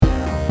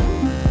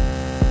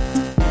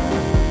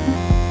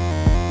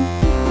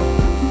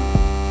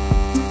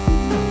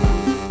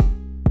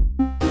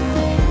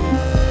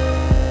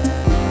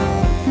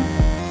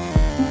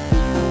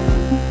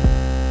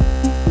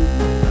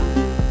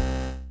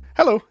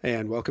Hello,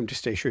 and welcome to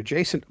Stacia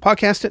Adjacent, a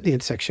podcast at the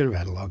intersection of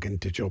analog and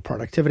digital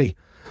productivity.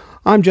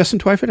 I'm Justin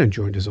Twyford, and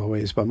joined as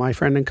always by my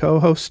friend and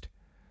co-host,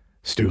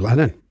 Stu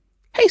Lennon.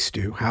 Hey,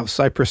 Stu, how's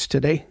Cyprus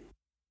today?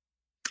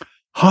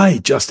 Hi,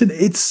 Justin.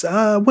 It's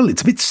a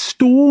bit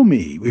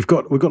stormy. We've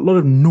got a lot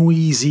of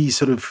noisy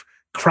sort of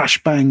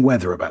crash bang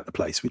weather about the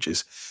place, which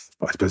is,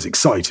 I suppose,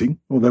 exciting.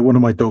 Although one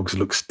of my dogs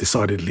looks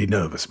decidedly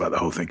nervous about the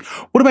whole thing.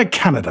 What about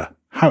Canada?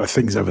 How are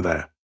things over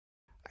there?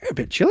 A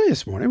bit chilly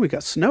this morning. We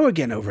got snow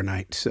again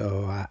overnight.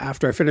 So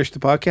after I finish the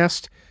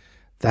podcast,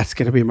 that's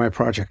going to be my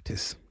project,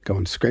 is go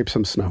and scrape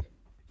some snow.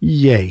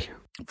 Yay.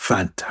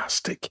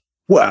 Fantastic.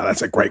 Well,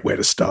 that's a great way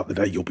to start the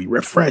day. You'll be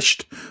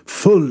refreshed,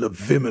 full of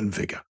vim and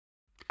vigor.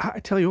 I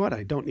tell you what,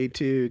 I don't need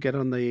to get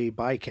on the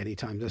bike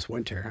anytime this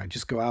winter. I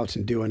just go out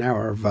and do an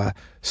hour of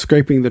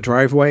scraping the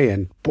driveway,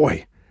 and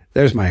boy,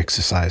 there's my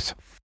exercise.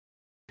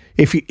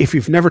 If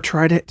you've never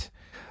tried it,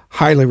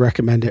 highly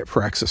recommend it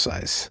for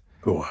exercise.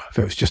 Oh. If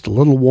it was just a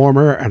little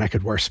warmer and I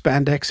could wear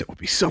spandex, it would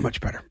be so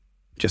much better.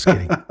 Just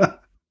kidding.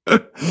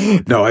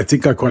 No, I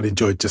think I quite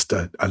enjoyed just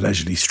a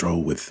leisurely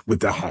stroll with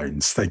the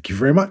hounds. Thank you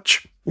very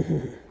much.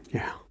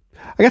 Yeah.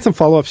 I got some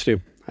follow-ups too.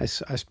 I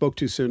spoke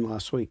too soon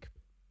last week.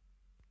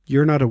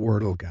 You're not a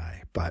Wordle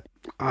guy, but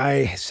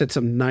I said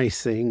some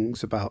nice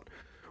things about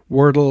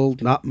Wordle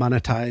not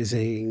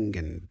monetizing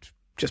and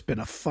just been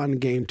a fun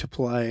game to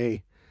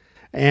play.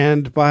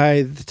 And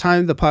by the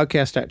time the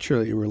podcast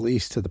actually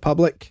released to the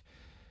public,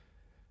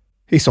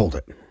 he sold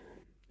it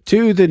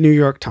to the New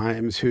York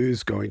Times,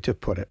 who's going to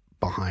put it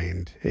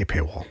behind a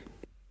paywall.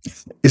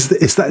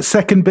 Is that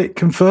second bit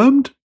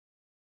confirmed?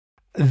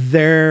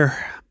 What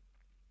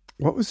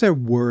was their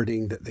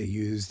wording that they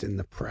used in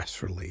the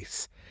press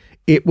release?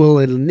 It will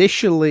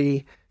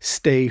initially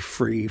stay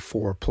free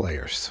for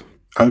players.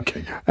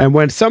 Okay. And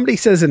when somebody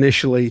says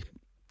initially,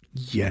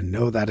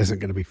 that isn't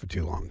going to be for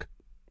too long.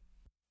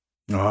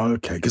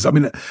 Okay. Because, I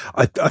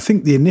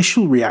think the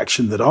initial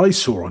reaction that I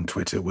saw on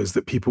Twitter was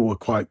that people were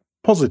quite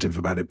positive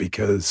about it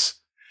because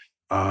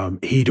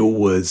he'd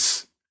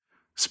always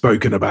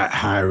spoken about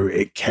how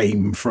it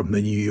came from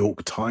the New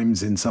York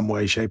Times in some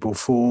way, shape or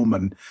form,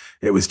 and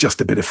it was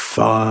just a bit of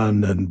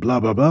fun and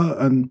blah, blah, blah.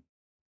 And,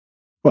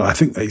 well, I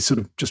think they sort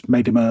of just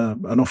made him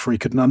an offer he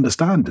couldn't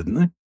understand, didn't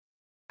they?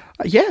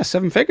 Yeah,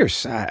 7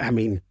 figures.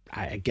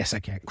 I guess I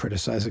can't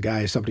criticize a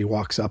guy if somebody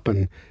walks up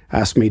and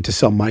asks me to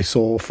sell my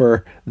soul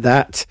for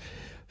that.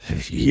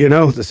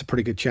 There's a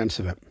pretty good chance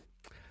of it.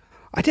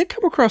 I did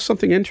come across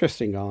something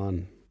interesting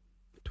on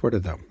Twitter,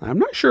 though. I'm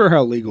not sure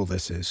how legal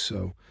this is.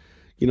 So,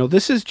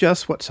 this is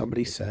just what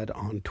somebody said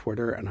on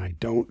Twitter, and I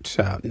don't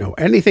know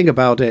anything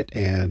about it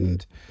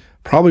and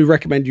probably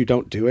recommend you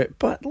don't do it.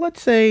 But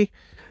let's say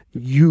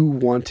you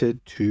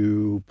wanted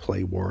to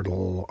play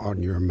Wordle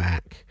on your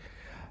Mac.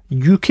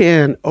 You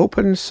can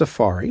open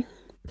Safari.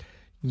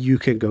 You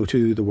can go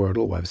to the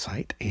Wordle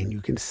website, and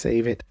you can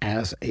save it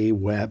as a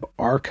web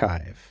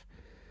archive.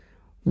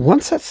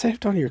 Once that's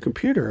saved on your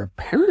computer,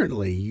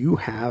 apparently you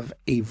have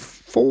a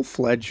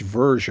full-fledged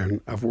version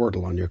of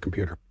Wordle on your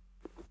computer.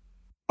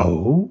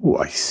 Oh,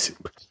 I see.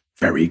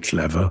 Very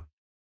clever.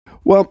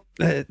 Well,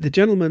 the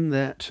gentleman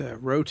that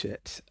wrote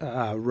it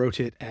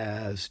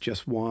as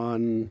just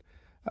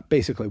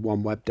basically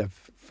one web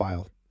dev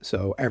file.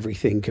 So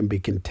everything can be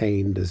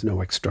contained. There's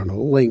no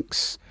external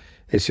links.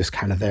 It's just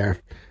kind of there,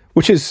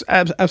 which is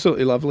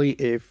absolutely lovely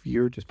if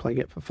you're just playing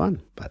it for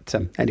fun. But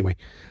anyway,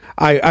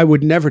 I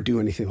would never do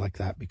anything like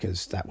that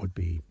because that would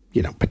be,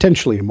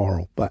 potentially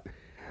immoral. But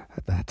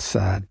that's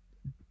at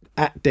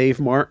Dave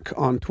Mark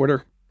on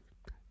Twitter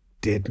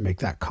did make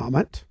that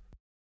comment.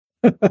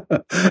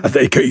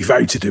 You've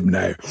outed him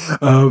now.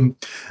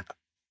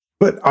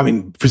 But,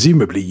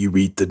 presumably you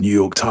read the New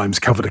York Times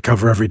cover to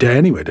cover every day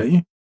anyway, don't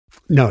you?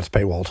 No, it's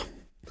paywalled.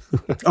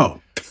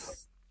 Oh.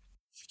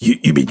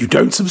 You mean you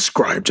don't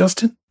subscribe,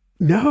 Justin?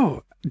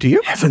 No. Do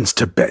you? Heavens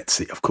to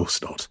Betsy. Of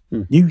course not.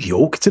 New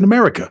York, it's in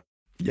America.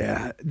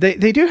 Yeah.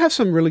 They do have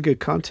some really good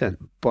content,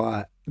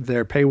 but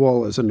their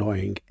paywall is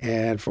annoying.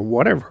 And from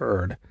what I've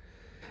heard,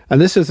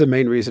 and this is the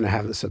main reason I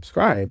haven't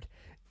subscribed,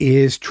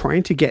 is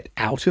trying to get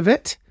out of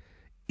it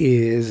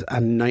is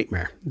a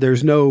nightmare.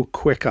 There's no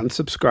quick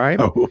unsubscribe.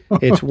 Oh.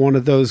 It's one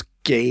of those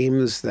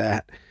games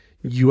that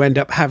you end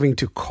up having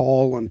to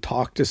call and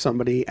talk to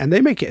somebody, and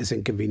they make it as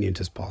inconvenient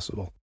as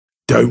possible.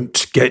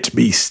 Don't get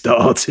me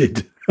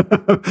started.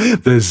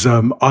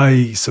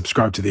 I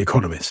subscribe to The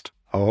Economist.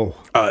 Oh.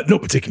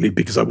 Not particularly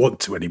because I want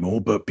to anymore,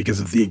 but because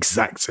of the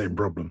exact same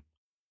problem,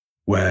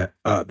 where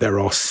there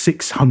are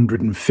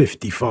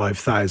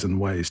 655,000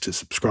 ways to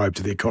subscribe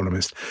to The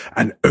Economist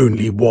and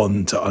only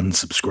one to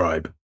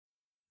unsubscribe.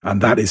 And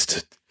that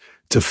is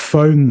to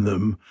phone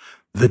them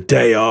the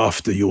day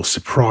after your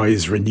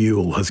surprise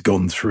renewal has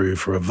gone through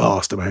for a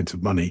vast amount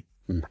of money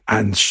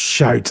and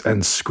shout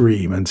and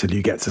scream until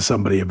you get to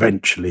somebody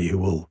eventually who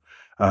will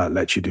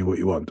let you do what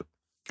you want.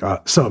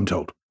 So I'm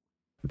told.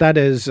 That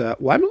is, I'm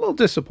a little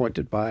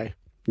disappointed by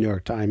New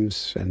York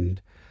Times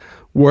and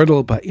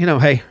Wordle, but hey,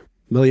 $1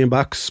 million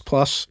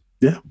plus.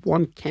 Yeah.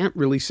 One can't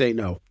really say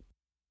no.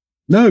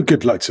 No,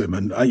 good luck to him,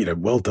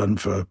 and well done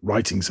for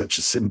writing such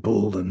a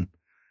simple and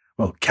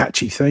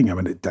catchy thing. I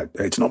mean,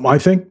 it's not my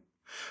thing,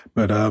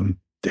 but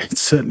it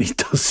certainly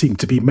does seem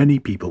to be many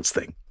people's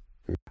thing.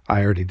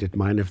 I already did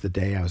mine of the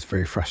day. I was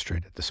very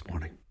frustrated this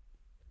morning.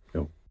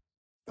 Oh,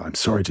 I'm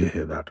sorry to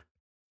hear that.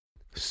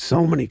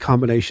 So many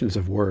combinations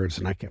of words,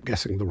 and I kept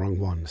guessing the wrong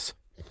ones.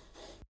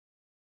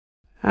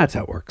 That's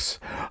how it works.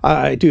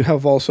 I do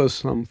have also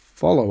some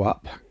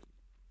follow-up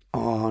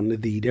on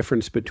the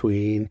difference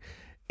between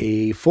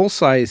a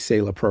full-size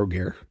Sailor Pro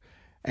Gear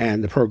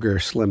and the Pro Gear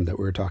Slim that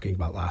we were talking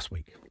about last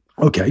week.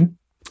 Okay.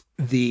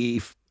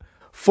 The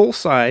full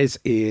size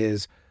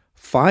is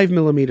 5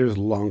 millimeters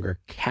longer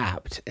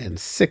capped and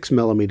 6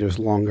 millimeters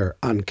longer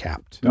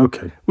uncapped.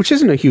 Okay. Which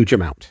isn't a huge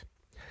amount.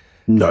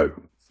 No.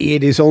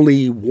 It is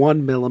only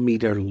 1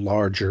 millimeter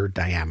larger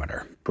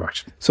diameter.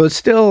 Right. So it's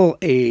still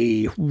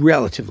a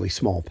relatively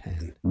small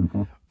pen,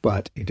 mm-hmm.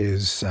 but it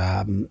is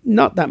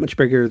not that much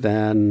bigger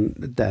than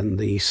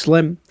the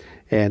Slim.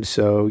 And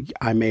so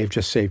I may have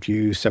just saved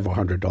you several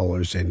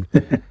 $100s in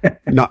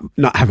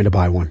not having to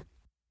buy one.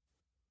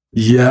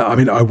 Yeah, I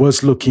mean, I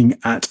was looking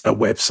at a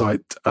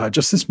website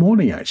just this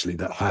morning, actually,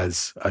 that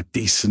has a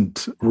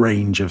decent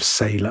range of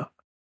Sailor.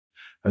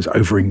 I was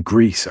over in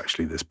Greece,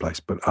 actually, this place,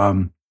 but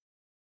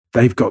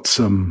they've got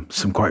some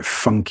quite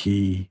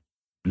funky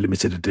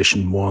limited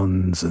edition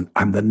ones,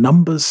 and the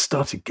numbers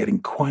started getting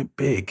quite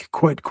big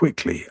quite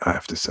quickly, I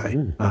have to say.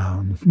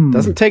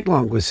 Doesn't take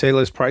long with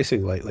Sailor's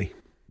pricing lately.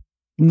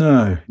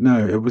 No,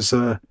 it was...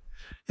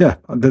 Yeah,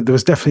 there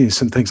was definitely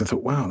some things I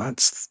thought, wow,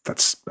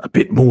 that's a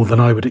bit more than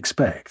I would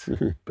expect.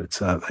 Mm-hmm. But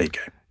there you go.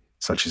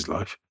 Such is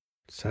life.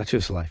 Such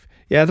is life.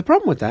 Yeah, the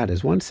problem with that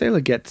is once Sailor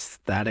gets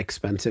that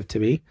expensive to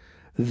me,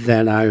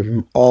 then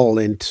I'm all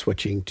in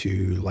switching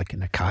to like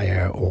an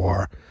Acaia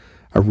or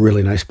a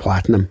really nice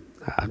Platinum,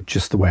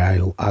 just the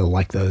way I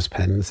like those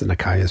pens, and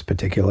Acaias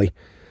particularly.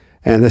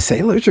 And the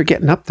Sailors are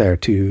getting up there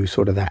to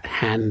sort of that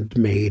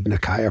handmade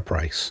Acaia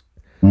price.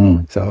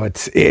 Mm. So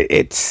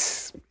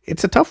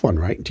it's a tough one,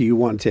 right? Do you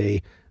want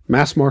a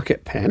mass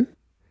market pen?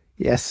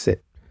 Yes,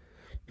 it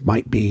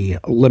might be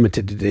a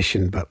limited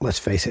edition, but let's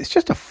face it, it's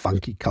just a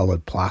funky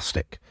colored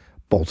plastic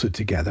bolted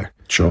together.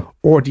 Sure.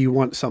 Or do you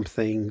want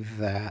something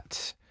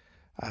that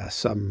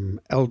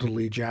some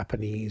elderly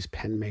Japanese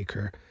pen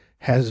maker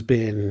has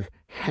been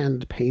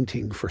hand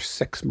painting for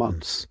 6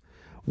 months,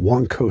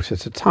 one coat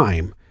at a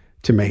time,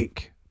 to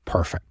make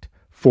perfect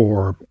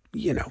for,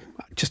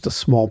 just a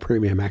small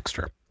premium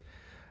extra?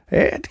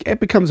 It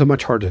becomes a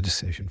much harder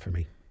decision for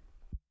me.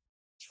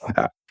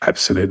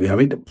 Absolutely. I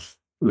mean,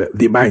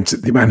 the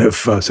amount of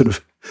sort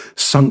of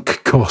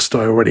sunk cost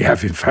I already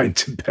have in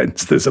fountain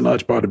pens, there's a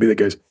large part of me that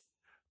goes,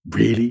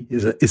 really?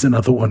 Is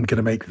another one going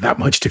to make that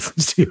much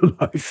difference to your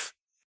life?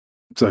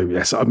 So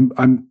yes,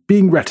 I'm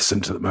being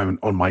reticent at the moment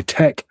on my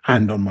tech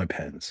and on my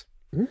pens.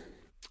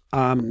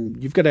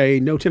 You've got a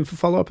note in for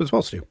follow-up as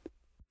well, Stu.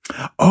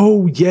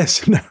 Oh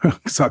yes, no.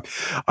 So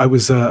I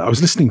was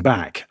listening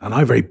back, and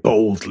I very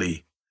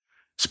boldly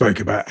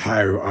spoke about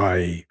how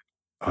I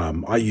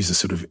use a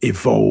sort of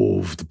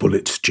evolved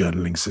bullet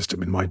journaling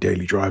system in my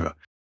daily driver,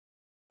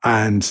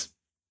 and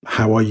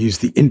how I use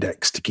the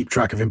index to keep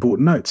track of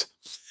important notes.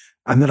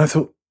 And then I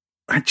thought,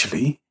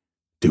 actually,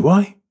 do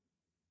I?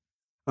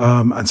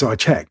 And so I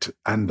checked,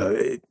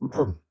 and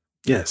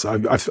yes,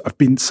 I've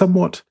been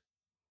somewhat,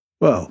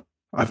 well,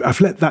 I've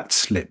let that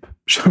slip,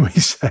 shall we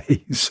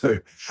say. So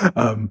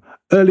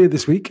earlier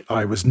this week,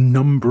 I was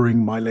numbering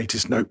my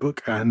latest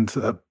notebook, and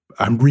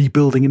I'm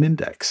rebuilding an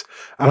index.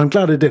 And I'm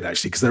glad I did,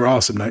 actually, because there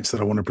are some notes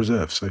that I want to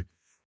preserve. So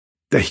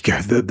there you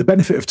go. The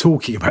benefit of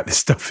talking about this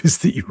stuff is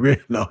that you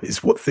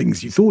realize what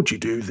things you thought you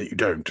do that you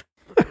don't.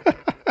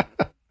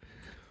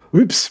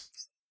 Whoops.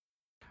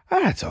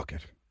 That's all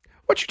good.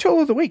 What's your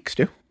tool of the week,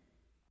 Stu?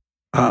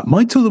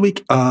 My tool of the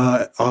week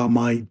are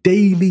my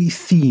daily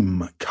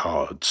theme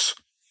cards,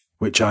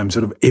 which I'm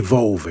sort of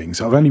evolving.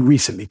 So I've only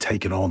recently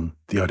taken on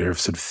the idea of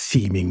sort of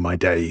theming my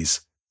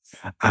days.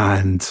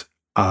 And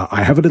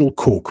I have a little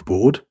cork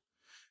board,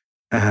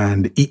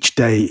 and each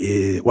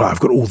day I've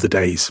got all the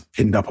days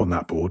pinned up on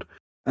that board.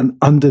 And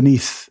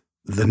underneath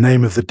the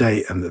name of the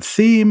day and the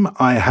theme,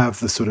 I have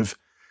the sort of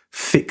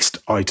fixed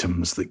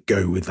items that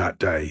go with that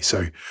day.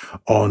 So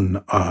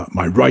on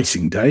my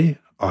writing day,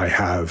 I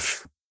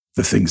have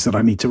the things that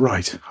I need to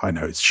write. I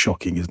know it's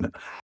shocking, isn't it?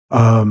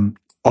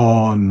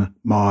 On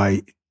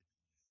my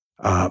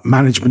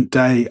management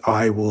day,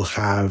 I will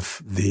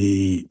have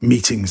the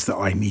meetings that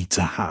I need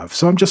to have.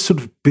 So I'm just sort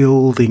of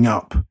building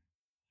up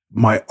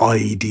my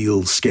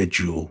ideal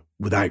schedule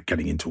without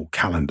getting into all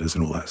calendars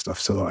and all that stuff,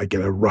 so that I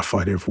get a rough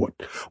idea of what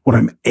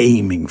I'm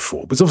aiming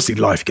for. But obviously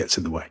life gets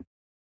in the way.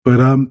 But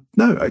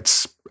no,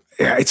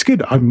 it's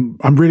good. I'm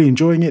really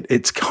enjoying it.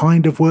 It's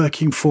kind of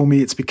working for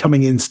me. It's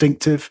becoming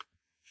instinctive.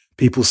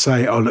 People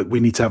say, oh, look, we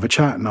need to have a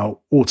chat. And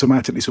I'll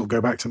automatically sort of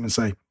go back to them and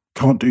say,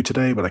 can't do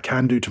today, but I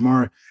can do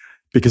tomorrow,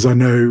 because I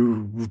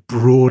know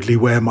broadly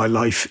where my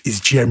life is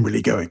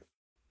generally going.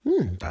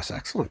 That's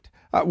excellent.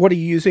 What are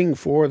you using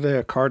for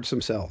the cards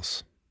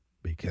themselves?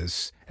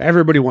 Because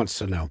everybody wants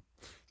to know.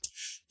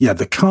 Yeah,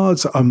 the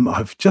cards,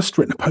 I've just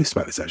written a post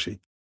about this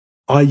actually.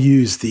 I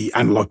use the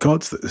analog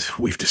cards that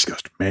we've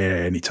discussed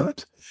many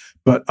times,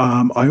 but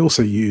I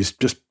also use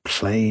just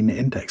plain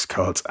index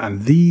cards.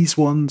 And these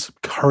ones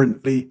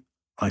currently,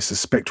 I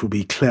suspect, will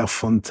be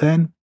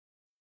Clairefontaine.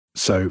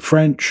 So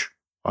French,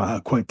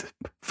 quite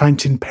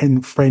fountain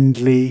pen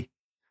friendly,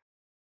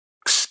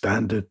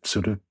 standard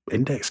sort of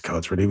index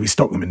cards, really. We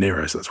stock them in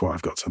Nero, so that's why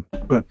I've got some.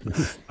 But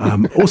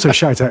also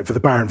shout out for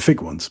the Baron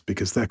Fig ones,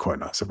 because they're quite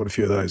nice. I've got a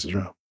few of those as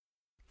well.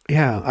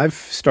 Yeah, I've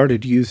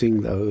started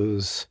using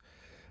those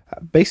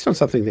based on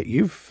something that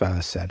you've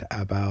said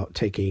about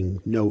taking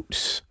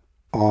notes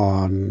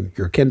on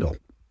your Kindle.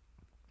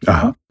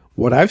 Uh-huh.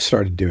 What I've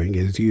started doing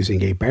is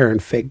using a Baron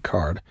Fig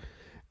card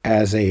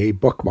as a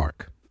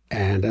bookmark.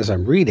 And as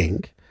I'm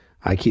reading,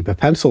 I keep a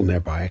pencil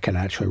nearby. I can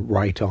actually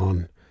write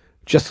on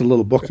just a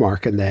little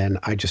bookmark, and then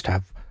I just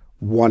have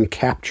one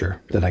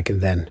capture that I can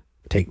then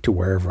take to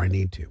wherever I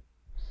need to.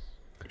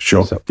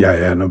 Sure. So,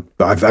 yeah. No,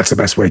 that's the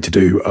best way to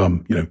do,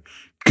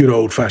 good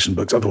old-fashioned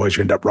books. Otherwise,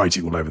 you end up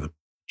writing all over them.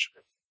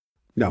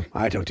 No,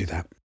 I don't do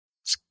that.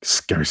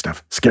 Scary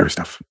stuff.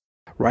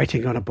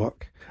 Writing on a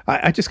book.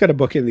 I just got a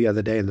book in the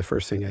other day, and the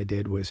first thing I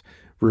did was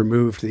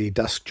removed the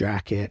dust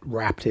jacket,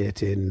 wrapped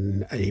it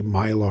in a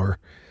Mylar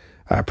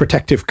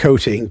protective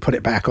coating, put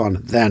it back on.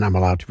 Then I'm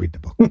allowed to read the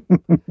book.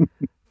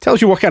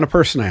 Tells you what kind of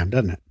person I am,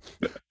 doesn't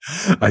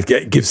it?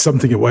 It gives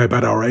something away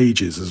about our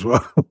ages as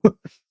well.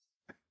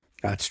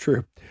 That's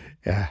true.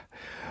 Yeah.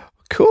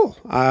 Cool.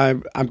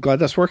 I'm glad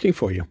that's working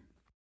for you.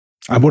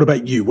 And what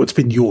about you? What's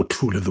been your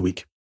tool of the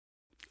week?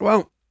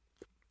 Well,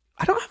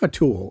 I don't have a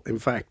tool. In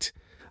fact,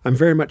 I'm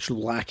very much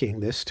lacking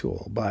this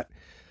tool. But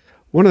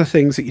one of the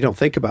things that you don't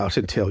think about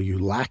until you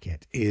lack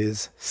it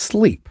is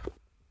sleep.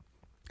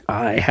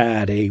 I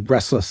had a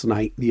restless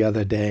night the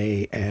other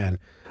day, and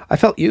I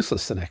felt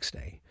useless the next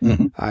day.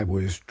 Mm-hmm. I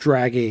was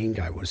dragging.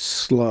 I was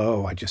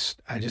slow. I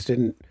just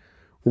didn't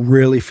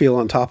really feel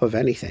on top of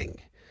anything.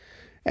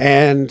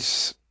 And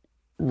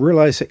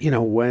realized that,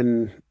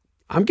 when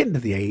I'm getting to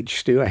the age,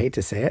 Stu, I hate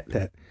to say it,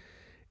 that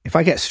if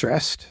I get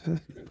stressed,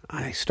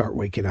 I start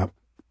waking up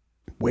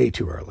way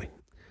too early.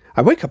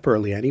 I wake up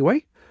early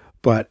anyway,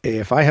 but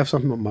if I have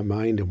something on my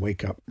mind and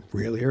wake up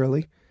really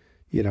early,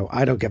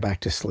 I don't get back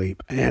to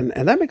sleep. And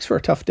that makes for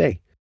a tough day.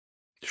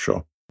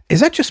 Sure. Is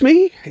that just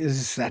me?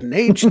 Is that an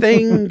age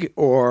thing?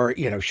 Or,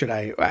 should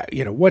I,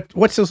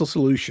 what's the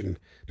solution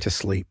to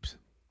sleep?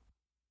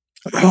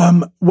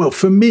 Well,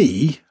 for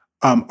me,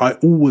 I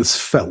always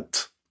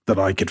felt that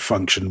I could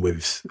function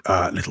with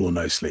little or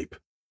no sleep.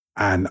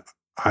 And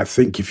I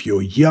think if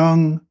you're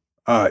young,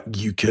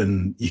 you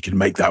can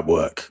make that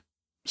work.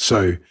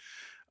 So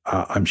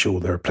I'm sure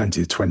there are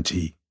plenty of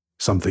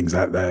 20-somethings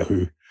out there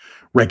who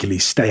regularly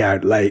stay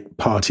out late,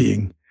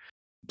 partying,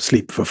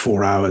 sleep for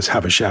 4 hours,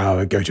 have a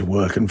shower, go to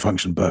work, and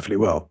function perfectly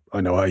well.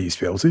 I know I used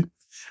to be able to.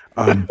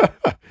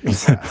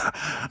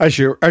 As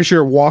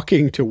you're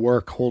walking to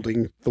work,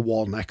 holding the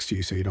wall next to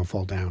you so you don't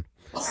fall down.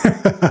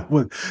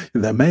 Well,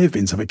 there may have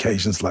been some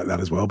occasions like that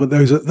as well, but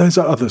those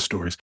are other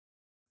stories.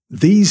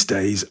 These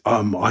days,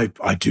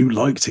 I do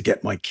like to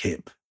get my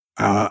kip,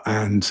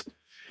 and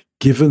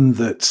given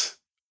that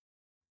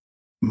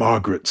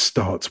Margaret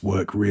starts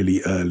work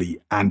really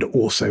early and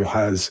also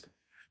has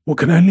what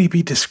can only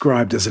be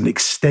described as an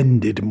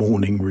extended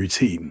morning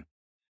routine,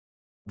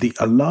 the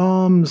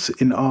alarms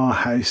in our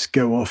house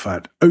go off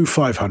at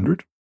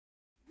 0500,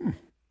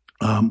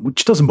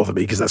 which doesn't bother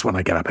me because that's when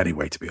I get up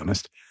anyway, to be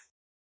honest.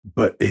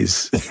 But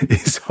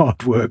is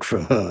hard work for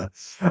her.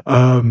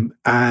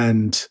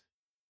 And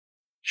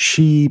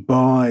she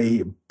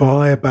by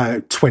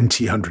about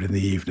 2000 in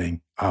the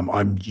evening,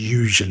 I'm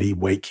usually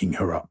waking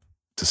her up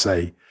to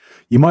say,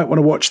 you might want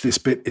to watch this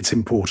bit, it's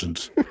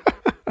important.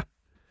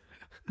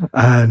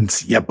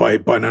 And yeah, by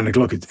 9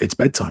 o'clock it's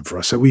bedtime for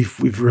us. So we've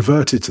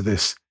reverted to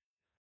this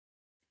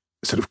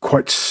sort of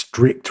quite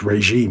strict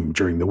regime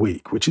during the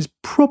week, which is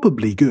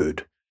probably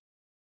good.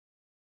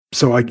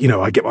 So I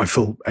get my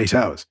full 8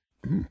 hours.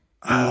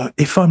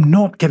 If I'm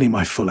not getting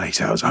my full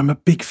 8 hours, I'm a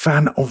big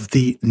fan of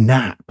the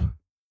nap.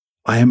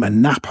 I am a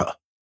napper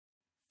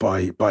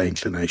by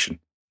inclination.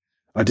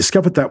 I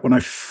discovered that when I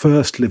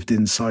first lived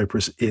in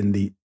Cyprus in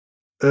the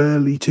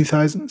early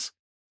 2000s,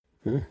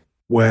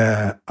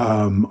 where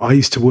I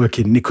used to work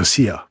in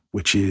Nicosia,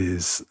 which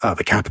is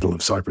the capital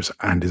of Cyprus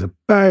and is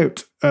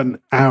about an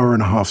hour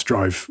and a half's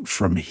drive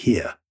from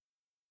here.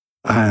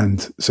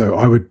 And so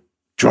I would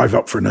drive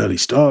up for an early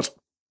start,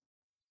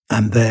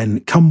 and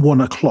then come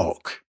 1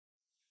 o'clock,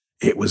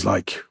 it was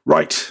like,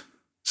 right,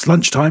 it's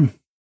lunchtime.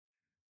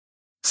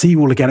 See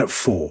you all again at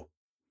 4.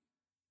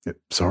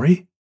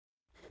 Sorry?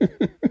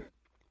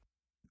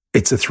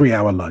 It's a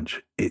 3-hour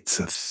lunch. It's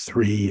a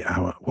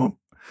 3-hour. What?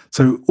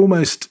 So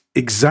almost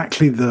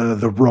exactly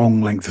the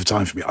wrong length of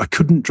time for me. I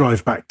couldn't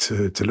drive back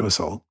to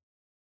Limassol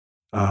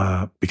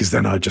because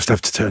then I'd just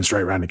have to turn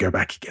straight around and go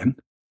back again.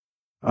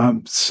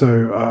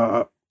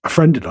 So a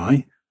friend and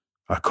I,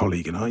 a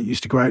colleague and I,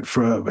 used to go out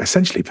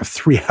essentially for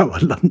 3-hour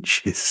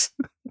lunches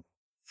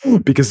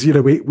because,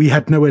 we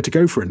had nowhere to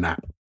go for a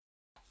nap.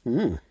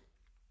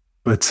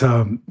 But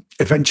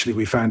eventually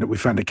we found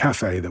a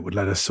cafe that would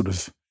let us sort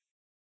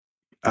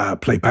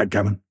of play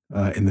backgammon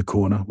in the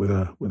corner with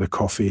a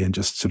coffee and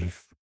just sort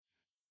of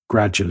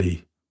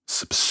gradually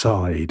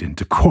subside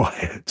into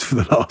quiet for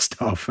the last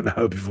half an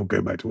hour before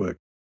going back to work.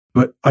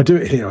 But I do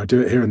it here. I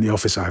do it here in the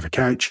office. I have a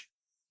couch.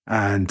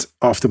 And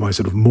after my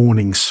sort of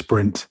morning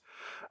sprint,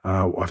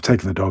 I've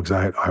taken the dogs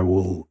out. I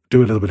will do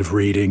a little bit of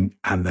reading,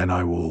 and then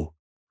I will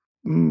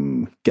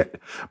get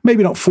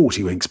maybe not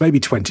 40 winks, maybe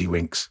 20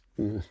 winks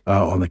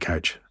on the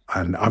couch.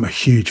 And I'm a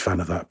huge fan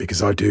of that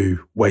because I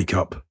do wake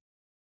up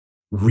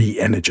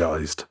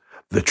re-energized.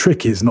 The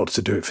trick is not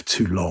to do it for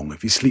too long.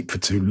 If you sleep for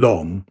too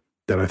long,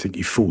 then I think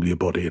you fool your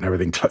body and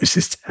everything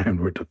closes down,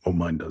 or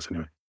mine does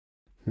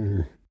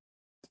anyway.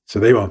 So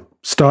there you are.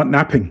 Start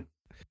napping.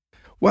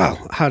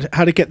 Well, how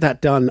to get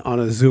that done on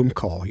a Zoom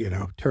call?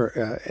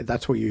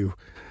 That's where you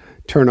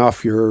turn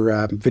off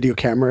your video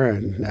camera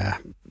and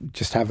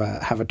just have a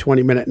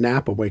 20-minute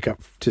nap and wake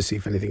up to see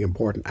if anything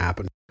important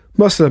happened.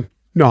 Most of them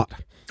not.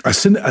 A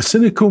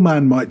cynical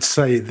man might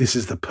say this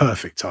is the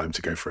perfect time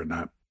to go for a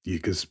nap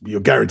because you're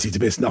guaranteed to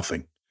miss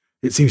nothing.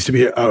 It seems to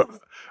be a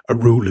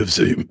rule of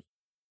Zoom.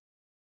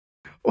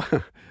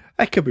 Well,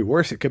 that could be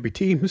worse. It could be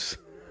Teams.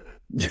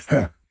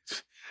 Yeah.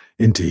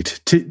 Indeed.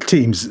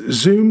 Teams,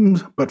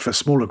 Zoom, but for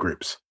smaller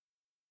groups.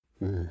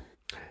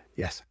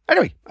 Yes.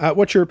 Anyway,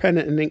 what's your pen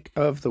and ink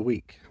of the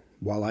week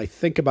while I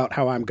think about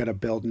how I'm going to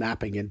build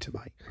napping into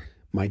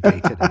my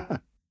day today?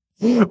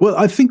 Well,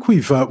 I think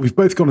we've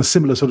both gone a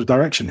similar sort of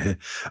direction here.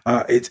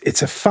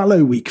 It's a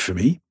fallow week for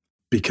me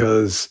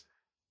because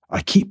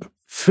I keep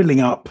filling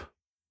up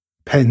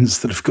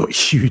pens that have got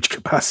huge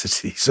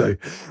capacity. So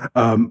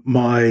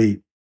my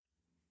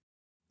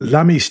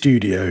Lamy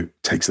Studio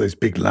takes those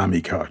big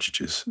Lamy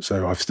cartridges.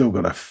 So I've still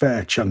got a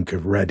fair chunk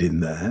of red in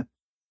there.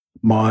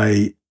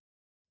 My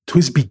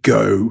TWSBI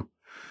Go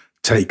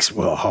takes,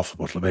 half a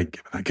bottle of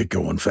ink. That could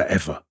go on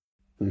forever.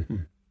 Mm-hmm.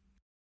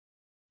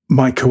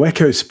 My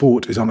Coeco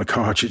Sport is on a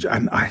cartridge,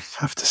 and I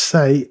have to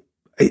say,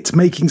 it's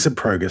making some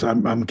progress.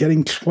 I'm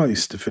getting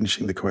close to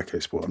finishing the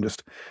Coeco Sport. I'm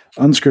just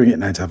unscrewing it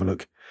now to have a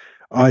look.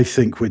 I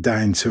think we're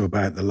down to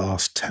about the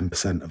last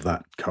 10% of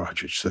that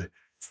cartridge. So,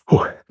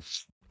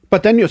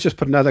 But then you'll just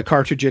put another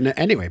cartridge in it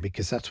anyway,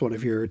 because that's one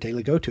of your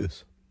daily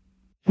go-tos.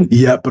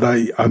 Yeah, but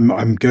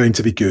I'm going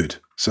to be good.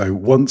 So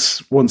once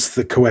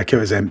the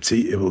Coeco is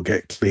empty, it will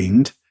get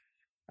cleaned.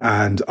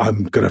 And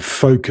I'm going to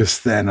focus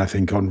then, I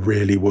think, on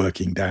really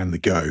working down the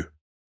Go.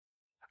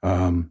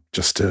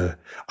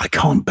 I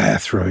can't bear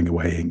throwing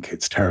away ink.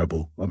 It's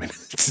terrible. I mean,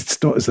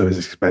 it's not as though it's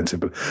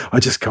expensive, but I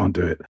just can't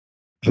do it.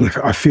 And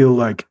I feel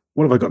like,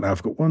 what have I got now?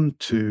 I've got 1,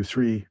 2,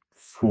 3,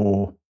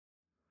 4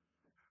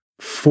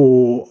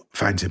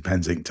 fountain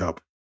pens inked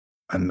up,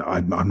 and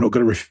I'm not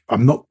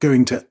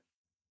going to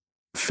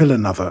fill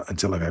another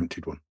until I've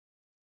emptied one.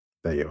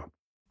 There you are.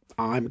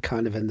 I'm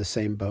kind of in the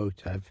same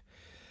boat. I've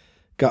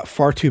got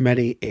far too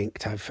many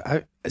inked.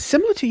 I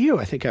similar to you.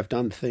 I think I've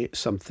done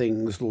some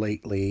things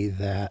lately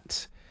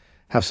that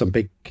have some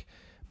big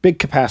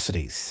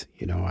capacities.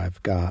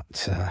 I've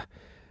got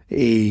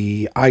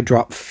a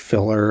eyedrop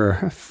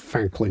filler,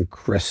 Franklin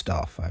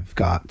Christoph. I've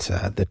got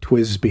the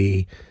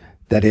TWSBI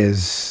that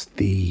is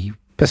the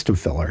piston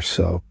filler.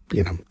 So,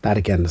 that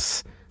again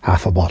is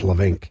half a bottle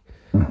of ink.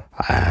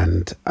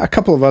 And a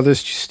couple of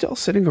others just still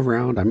sitting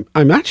around.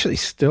 I'm actually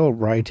still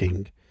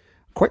writing.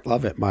 Quite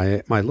love it.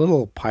 My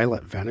little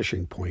Pilot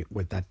Vanishing Point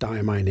with that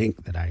diamine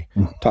ink that I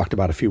talked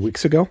about a few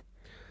weeks ago.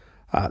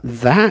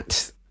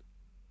 That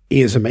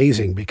is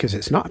amazing because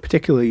it's not a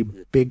particularly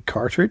big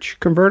cartridge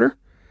converter.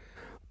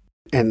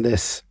 And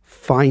this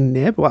fine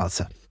nib, it's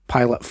a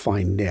Pilot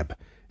fine nib,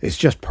 is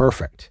just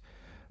perfect.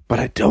 But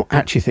I don't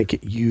actually think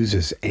it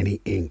uses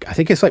any ink. I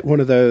think it's like one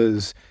of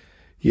those,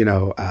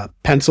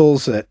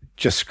 pencils that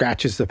just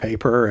scratches the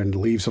paper and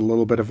leaves a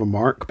little bit of a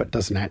mark, but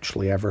doesn't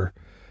actually ever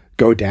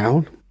go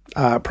down.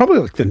 Probably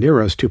like the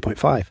Nero's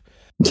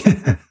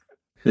 2.5.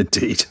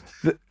 Indeed.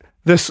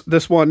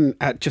 This one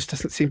just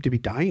doesn't seem to be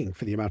dying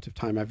for the amount of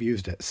time I've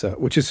used it. So,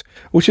 which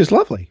is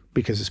lovely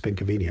because it's been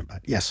convenient.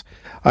 But yes,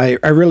 I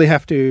really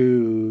have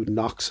to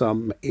knock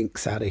some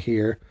inks out of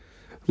here,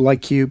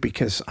 like you,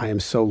 because I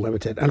am so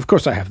limited. And of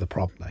course, I have the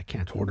problem that I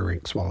can't order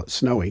inks while it's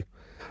snowy.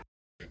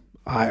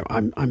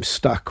 I'm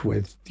stuck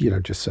with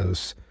just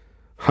those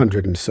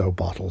 100 and so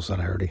bottles that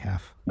I already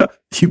have.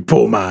 You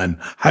poor man.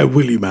 How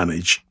will you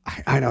manage?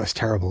 I know, it's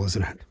terrible,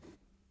 isn't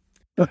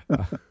it?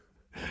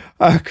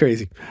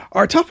 Crazy.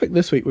 Our topic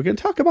this week, we're going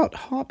to talk about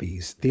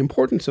hobbies, the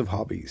importance of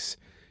hobbies.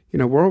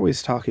 We're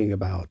always talking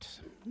about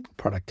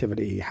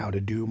productivity, how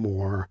to do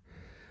more.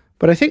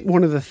 But I think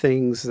one of the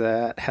things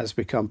that has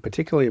become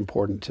particularly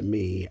important to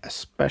me,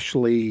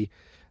 especially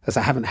as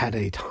I haven't had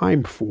any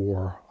time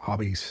for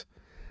hobbies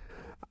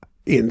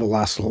in the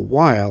last little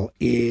while,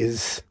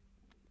 is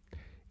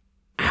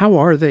how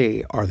are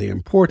they? Are they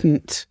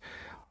important?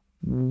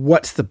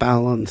 What's the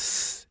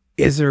balance?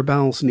 Is there a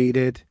balance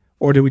needed?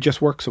 Or do we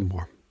just work some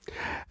more?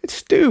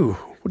 Stu,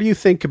 what do you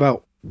think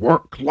about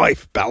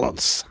work-life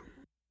balance?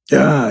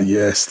 Yeah,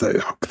 yes,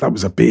 that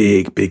was a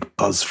big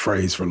buzz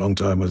phrase for a long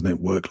time, wasn't it?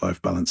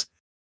 Work-life balance.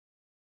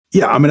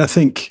 Yeah, I mean, I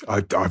think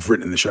I've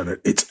written in the show note,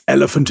 it's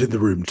elephant in the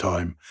room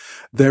time.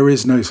 There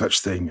is no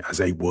such thing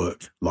as a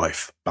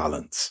work-life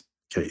balance.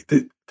 Okay,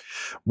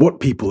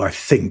 what people I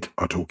think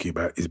are talking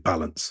about is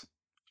balance,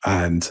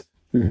 and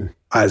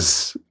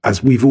as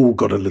we've all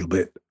got a little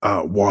bit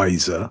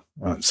wiser,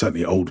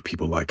 certainly old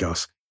people like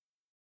us,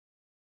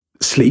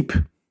 sleep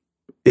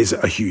is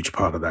a huge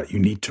part of that. You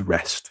need to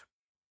rest.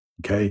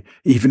 Okay,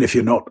 even if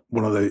you're not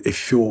one of those,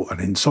 if you're an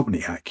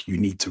insomniac, you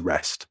need to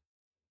rest.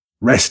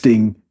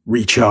 Resting,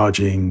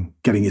 recharging,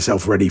 getting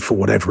yourself ready for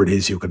whatever it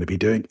is you're going to be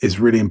doing is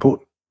really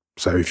important.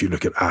 So if you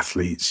look at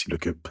athletes, you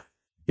look at,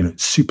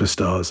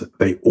 superstars,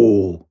 they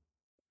all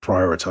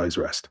prioritize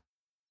rest.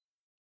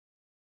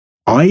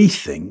 I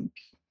think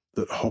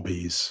that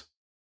hobbies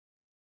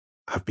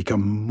have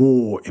become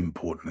more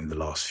important in the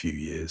last few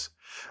years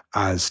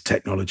as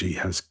technology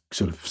has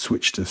sort of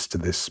switched us to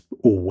this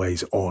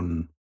always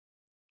on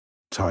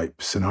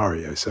type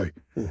scenario. So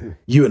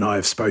you and I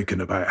have spoken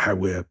about how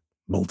we're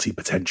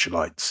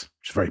multi-potentialites,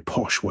 which is a very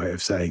posh way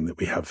of saying that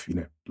we have,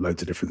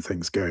 loads of different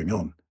things going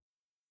on.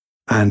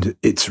 And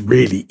it's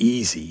really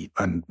easy,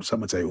 and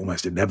some would say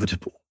almost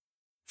inevitable,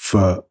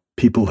 for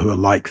people who are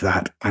like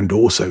that and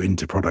also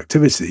into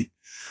productivity,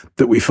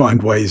 that we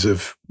find ways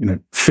of,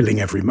 filling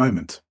every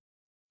moment.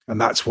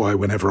 And that's why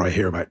whenever I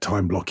hear about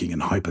time blocking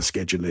and hyper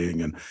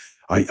scheduling, and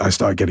I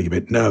start getting a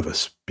bit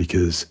nervous,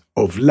 because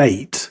of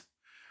late,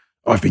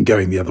 I've been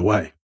going the other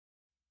way.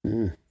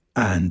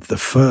 And the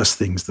first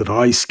things that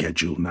I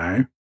schedule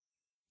now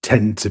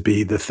tend to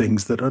be the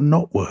things that are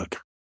not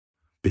work,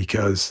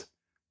 because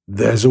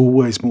there's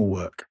always more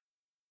work.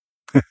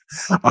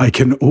 I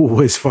can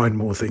always find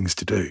more things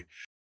to do.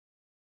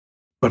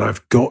 But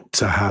I've got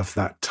to have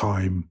that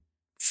time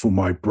for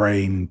my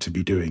brain to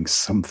be doing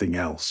something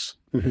else,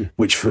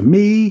 which for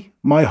me,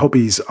 my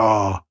hobbies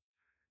are,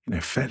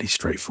 fairly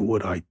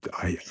straightforward. I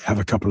have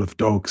a couple of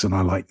dogs and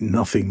I like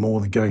nothing more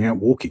than going out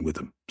walking with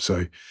them.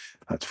 So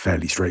that's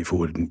fairly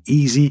straightforward and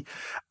easy.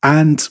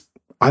 And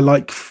I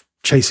like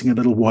chasing a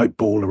little white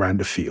ball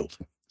around a field.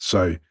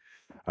 So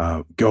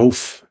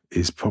golf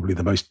is probably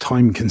the most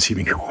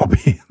time-consuming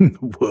hobby in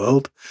the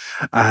world.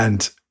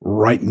 And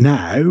right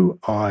now,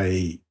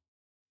 I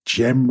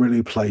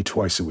generally play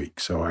twice a week.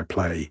 So I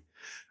play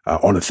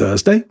on a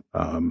Thursday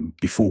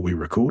before we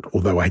record,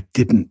 although I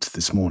didn't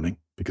this morning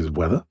because of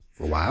weather.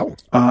 Wow.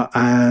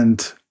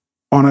 And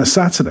on a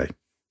Saturday.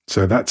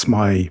 So that's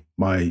my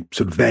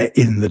sort of there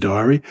in the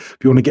diary. If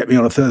you want to get me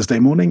on a Thursday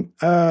morning,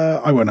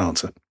 I won't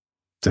answer.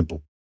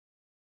 Simple.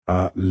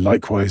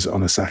 Likewise,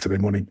 on a Saturday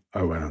morning,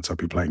 I won't answer. I'll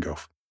be playing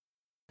golf.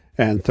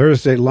 And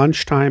Thursday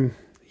lunchtime,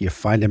 you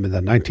find him in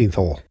the 19th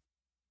hole.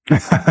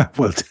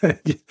 Well,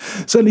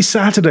 certainly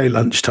Saturday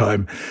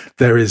lunchtime,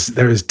 there is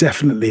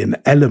definitely an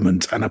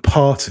element and a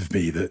part of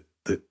me that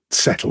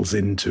settles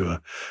into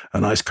a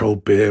nice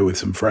cold beer with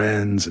some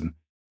friends. And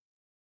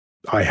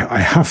I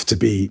have to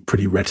be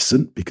pretty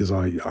reticent because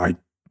I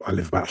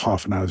live about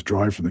half an hour's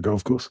drive from the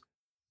golf course.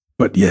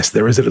 But yes,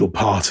 there is a little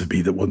part of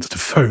me that wants to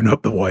phone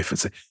up the wife and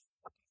say,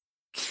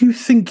 do you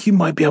think you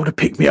might be able to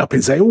pick me up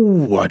and say,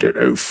 oh, I don't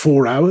know,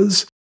 4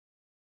 hours?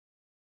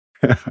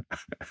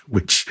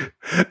 Which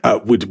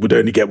would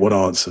only get one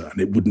answer,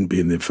 and it wouldn't be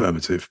in the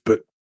affirmative.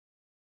 But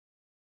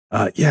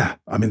yeah,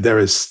 I mean, there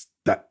is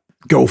that.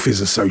 Golf is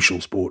a social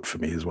sport for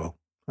me as well.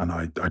 And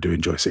I do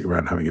enjoy sitting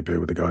around having a beer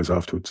with the guys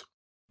afterwards.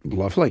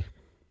 Lovely.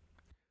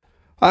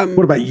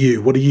 What about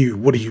you? What are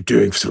you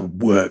doing for sort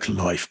of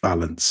work-life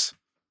balance?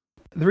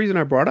 The reason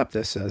I brought up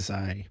this is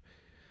I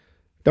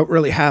don't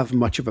really have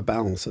much of a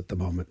balance at the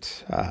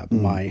moment.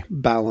 My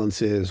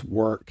balance is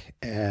work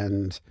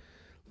and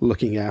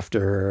looking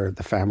after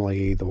the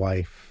family, the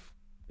wife.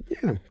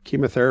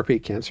 Chemotherapy,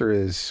 cancer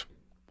is...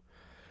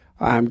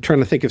 I'm trying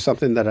to think of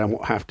something that I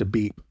won't have to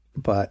beat.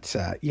 But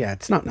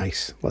it's not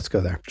nice. Let's go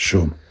there.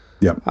 Sure.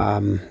 Yeah.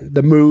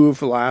 The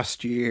move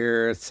last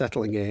year,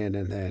 settling in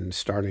and then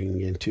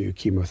starting into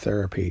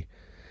chemotherapy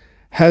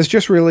has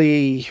just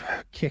really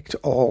kicked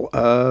all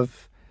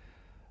of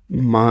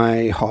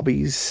my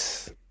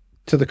hobbies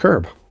to the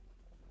curb.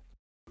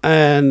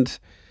 And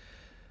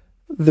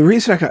the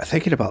reason I got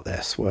thinking about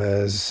this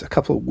was a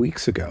couple of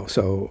weeks ago.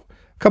 So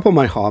a couple of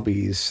my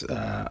hobbies,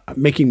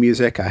 making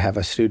music. I have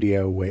a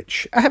studio,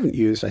 which I haven't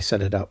used. I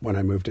set it up when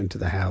I moved into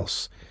the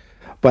house,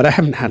 but I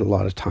haven't had a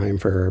lot of time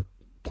for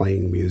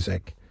playing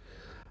music.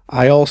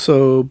 I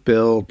also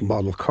build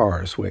model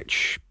cars,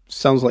 which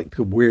sounds like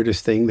the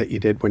weirdest thing that you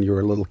did when you were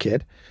a little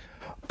kid.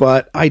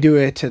 But I do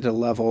it at a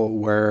level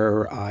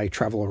where I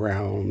travel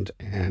around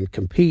and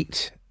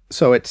compete.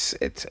 So it's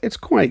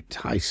quite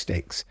high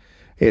stakes.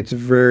 It's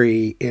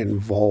very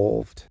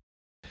involved.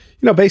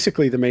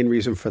 Basically the main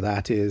reason for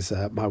that is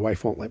my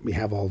wife won't let me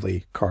have all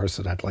the cars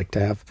that I'd like to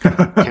have.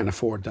 Can't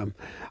afford them.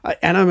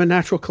 And I'm a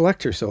natural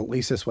collector, so at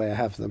least this way I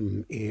have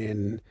them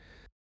in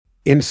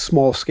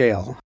small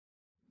scale.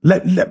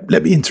 Let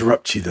me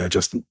interrupt you there,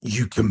 Justin.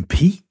 You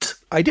compete?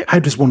 I do. How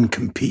does one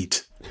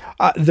compete?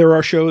 There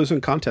are shows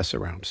and contests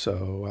around,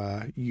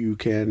 so you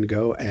can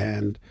go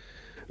and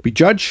be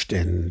judged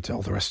and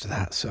all the rest of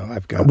that. So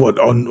I've got what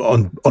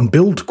on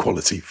build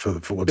quality for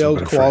what's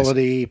build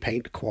quality,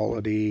 paint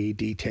quality,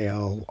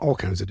 detail, all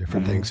kinds of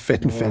different things,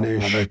 fit and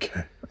finish.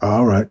 Okay,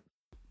 all right.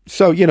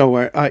 So you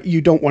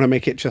don't want to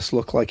make it just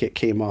look like it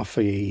came off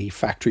a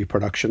factory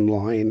production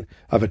line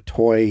of a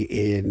toy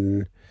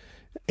in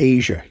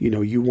Asia.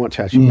 You want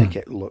to actually make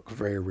it look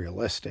very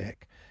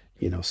realistic.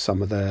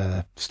 Some of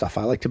the stuff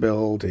I like to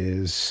build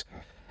is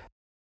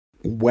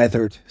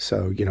weathered,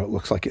 so it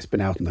looks like it's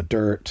been out in the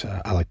dirt.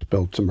 I like to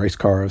build some race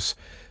cars,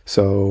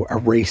 so a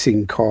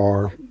racing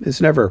car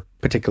is never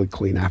particularly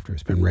clean after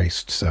it's been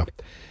raced. So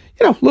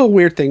little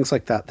weird things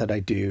like that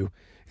I do.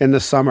 In the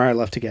summer, I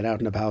love to get out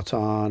and about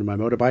on my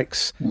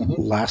motorbikes.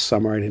 Last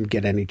summer, I didn't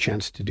get any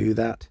chance to do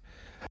that.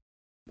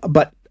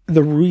 But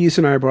the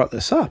reason I brought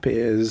this up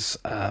is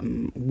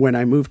when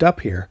I moved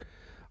up here,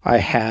 I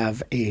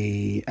have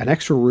an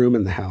extra room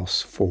in the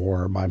house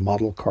for my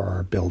model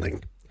car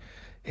building.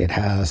 It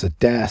has a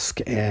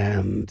desk,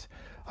 and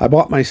I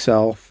bought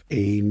myself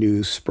a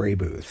new spray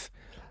booth.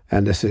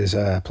 And this is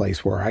a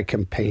place where I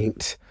can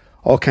paint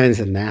all kinds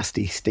of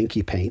nasty,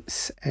 stinky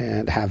paints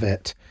and have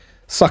it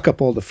suck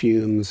up all the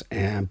fumes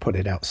and put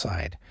it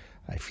outside.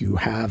 If you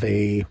have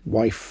a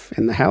wife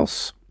in the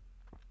house,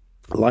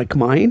 like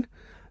mine,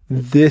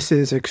 this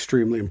is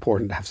extremely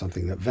important to have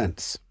something that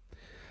vents.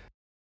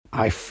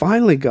 I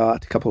finally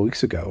got, a couple of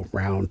weeks ago,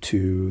 round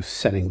to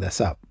setting this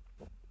up,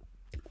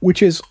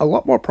 which is a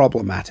lot more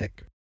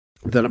problematic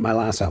than at my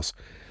last house.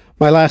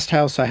 My last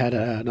house, I had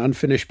an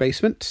unfinished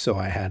basement, so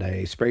I had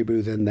a spray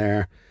booth in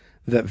there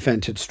that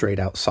vented straight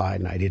outside,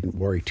 and I didn't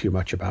worry too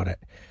much about it.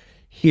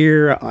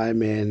 Here,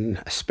 I'm in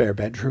a spare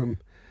bedroom,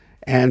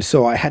 and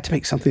so I had to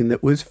make something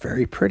that was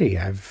very pretty.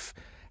 I've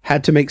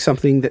had to make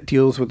something that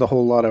deals with a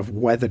whole lot of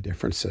weather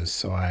differences,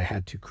 so I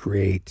had to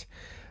create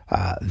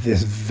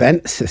this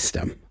vent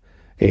system,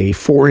 a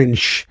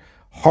 4-inch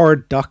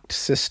hard duct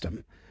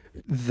system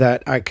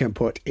that I can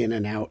put in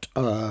and out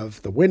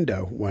of the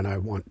window when I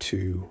want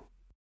to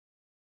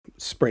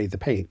spray the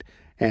paint.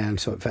 And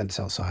so it vents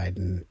outside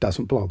and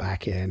doesn't blow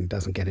back in,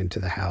 doesn't get into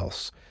the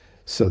house,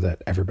 so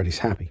that everybody's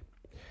happy.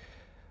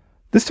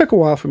 This took a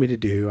while for me to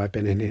do. I've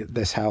been in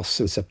this house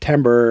since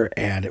September,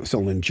 and it was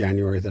only in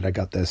January that I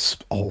got this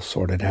all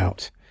sorted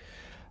out.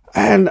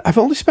 And I've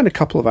only spent a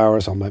couple of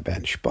hours on my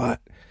bench,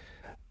 but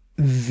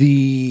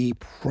the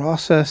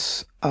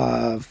process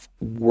of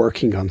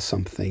working on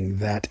something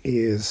that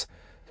is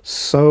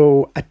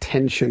so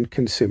attention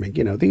consuming,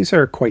 these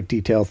are quite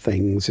detailed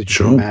things that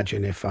you can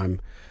imagine if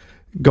I'm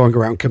going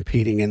around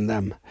competing in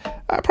them.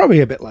 Probably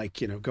a bit like,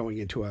 going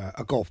into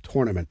a golf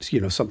tournament,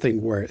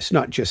 something where it's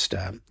not just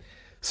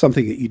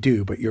something that you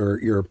do, but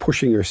you're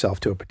pushing yourself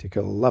to a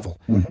particular level.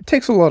 It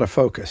takes a lot of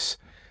focus.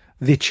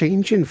 The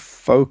change in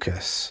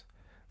focus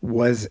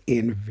was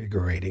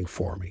invigorating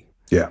for me.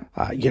 Yeah.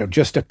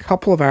 Just a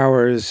couple of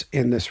hours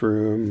in this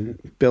room,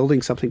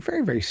 building something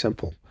very, very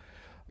simple.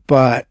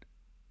 But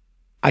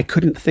I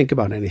couldn't think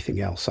about anything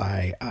else.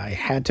 I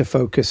had to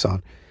focus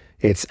on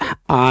its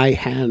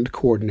eye-hand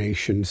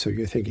coordination. So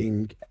you're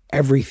thinking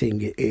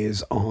everything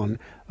is on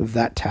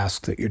that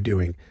task that you're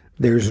doing.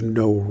 There's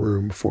no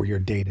room for your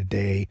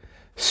day-to-day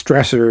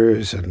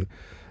stressors, and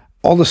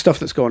all the stuff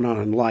that's going on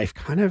in life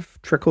kind of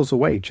trickles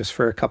away just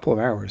for a couple of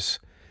hours.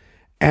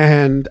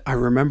 And I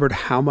remembered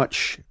how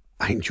much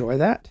I enjoy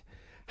that,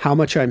 how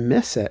much I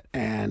miss it,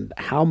 and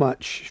how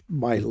much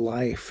my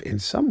life in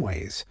some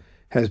ways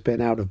has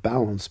been out of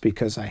balance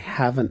because I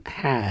haven't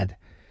had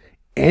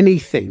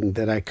anything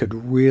that I could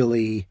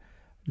really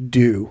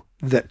do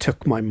that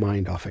took my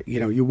mind off it.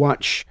 You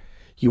watch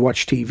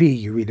TV,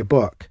 you read a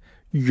book,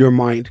 your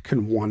mind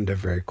can wander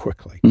very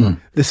quickly.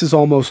 This is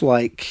almost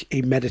like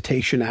a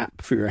meditation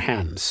app for your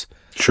hands.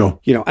 Sure.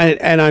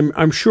 And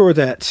I'm sure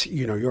that,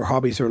 your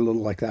hobbies are a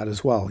little like that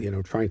as well,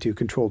 trying to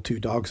control two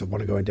dogs that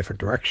want to go in different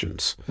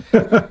directions.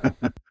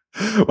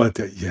 Well,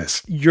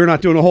 yes. You're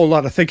not doing a whole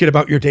lot of thinking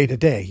about your day to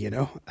day,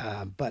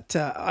 but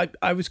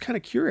I was kind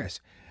of curious.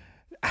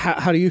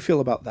 How do you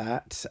feel about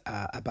that?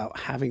 About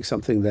having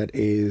something that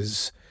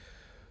is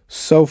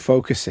so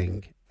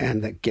focusing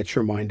and that gets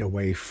your mind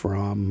away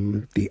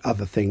from the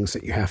other things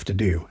that you have to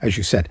do? As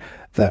you said,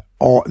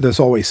 there's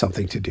always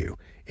something to do.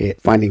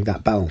 Finding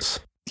that balance.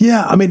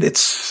 Yeah,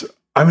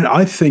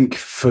 I think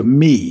for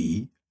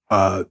me,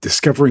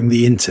 discovering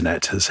the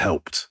internet has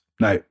helped.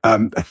 Now,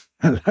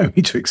 allow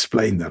me to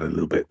explain that a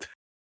little bit.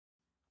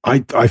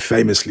 I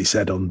famously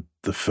said on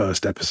the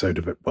first episode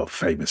of it, well,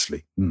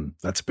 famously,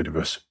 that's a bit of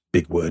a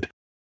big word.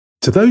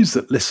 To those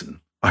that listen,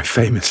 I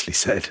famously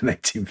said in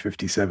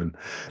 1857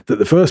 that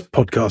the first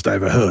podcast I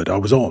ever heard, I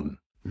was on.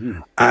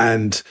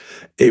 And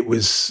it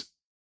was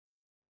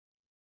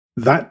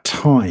that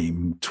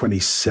time,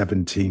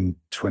 2017,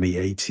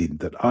 2018,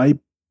 that I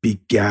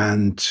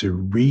began to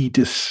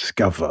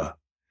rediscover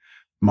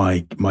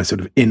my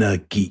sort of inner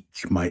geek,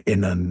 my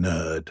inner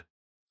nerd,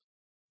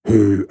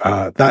 who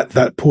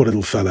that poor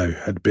little fellow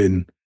had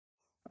been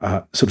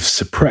sort of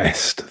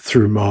suppressed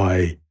through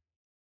my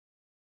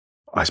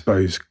I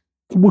suppose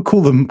we'll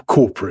call them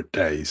corporate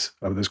days.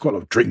 I mean, there's quite a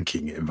lot of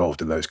drinking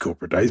involved in those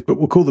corporate days, but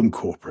we'll call them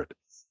corporate,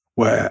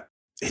 where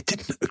it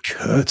didn't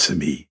occur to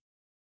me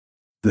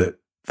that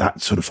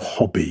that sort of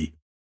hobby,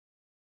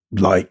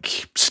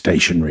 like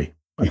stationery,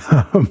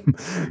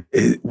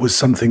 it was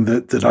something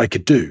that I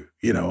could do.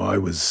 I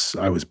was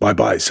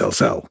buy, sell,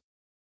 sell.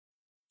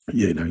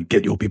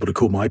 Get your people to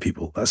call my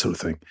people, that sort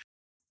of thing.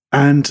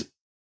 And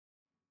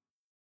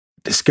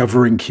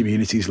discovering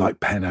communities like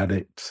Pen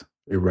Addict,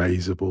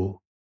 Erasable,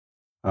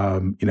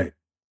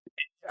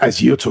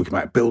 as you're talking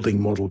about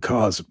building model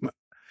cars,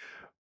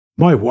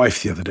 my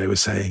wife the other day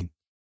was saying,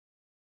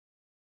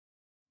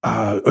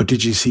 "Oh,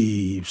 did you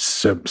see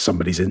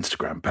somebody's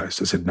Instagram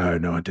post?" I said,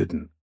 "No, I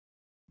didn't."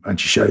 And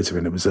she showed it,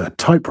 and it was a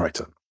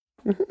typewriter.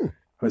 Mm-hmm.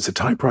 It's a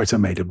typewriter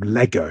made of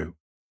Lego.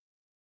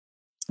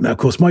 Now, of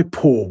course, my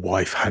poor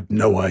wife had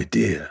no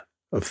idea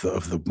of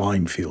the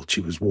minefield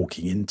she was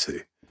walking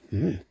into,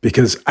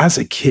 because as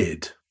a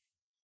kid,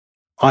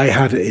 I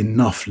had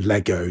enough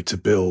Lego to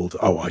build,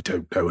 I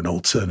don't know, an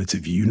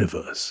alternative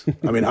universe.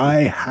 I mean,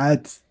 I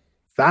had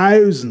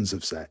thousands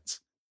of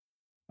sets.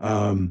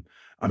 The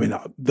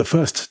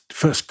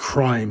first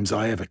crimes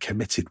I ever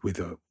committed with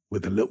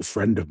a little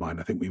friend of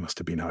mine, I think we must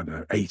have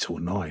been, 8 or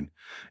 9,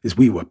 is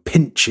we were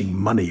pinching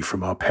money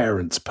from our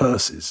parents'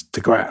 purses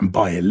to go out and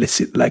buy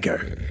illicit Lego.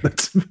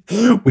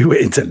 We were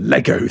into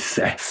Lego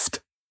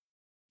theft.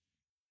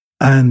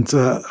 And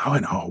I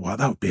went, oh, wow,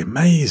 that would be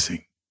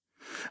amazing.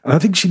 And I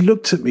think she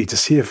looked at me to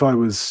see if I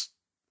was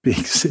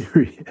being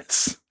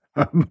serious.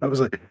 I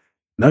was like,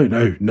 no,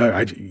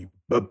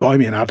 buy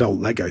me an adult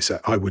Lego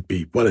set. I would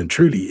be well and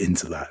truly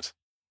into that.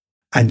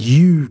 And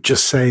you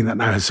just saying that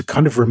now has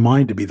kind of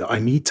reminded me that I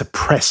need to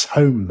press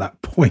home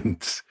that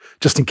point,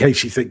 just in case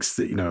she thinks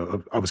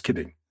that, I was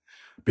kidding.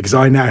 Because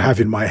I now have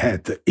in my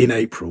head that in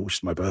April, which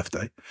is my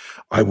birthday,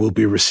 I will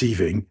be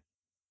receiving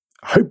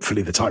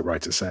hopefully the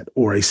typewriter set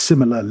or a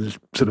similar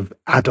sort of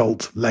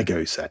adult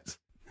Lego set.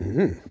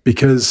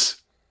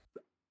 Because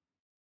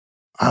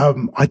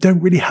I don't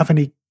really have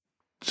any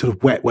sort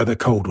of wet weather,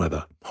 cold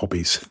weather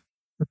hobbies,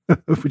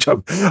 which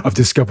I've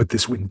discovered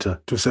this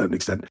winter to a certain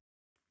extent.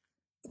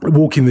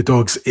 Walking the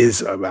dogs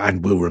is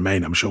and will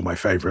remain, I'm sure, my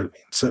favourite,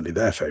 certainly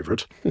their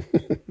favourite.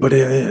 But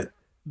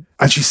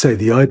as you say,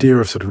 the idea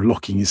of sort of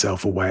locking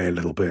yourself away a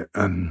little bit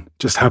and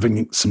just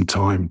having some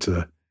time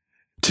to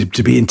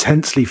be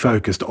intensely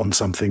focused on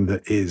something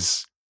that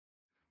is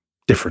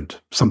different,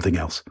 something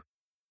else.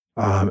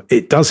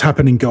 It does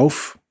happen in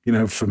golf.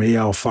 For me,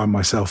 I'll find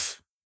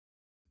myself,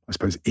 I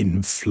suppose,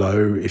 in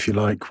flow, if you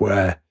like,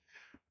 where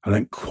I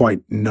don't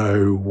quite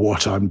know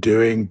what I'm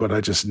doing, but I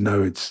just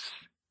know it's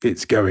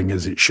going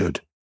as it should.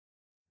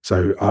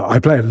 So I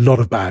play a lot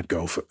of bad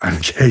golf, and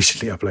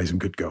occasionally I play some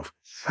good golf.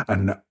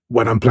 And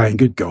when I'm playing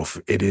good golf,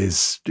 it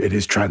is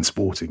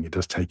transporting. It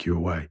does take you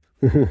away.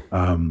 It's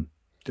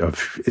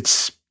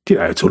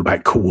all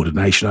about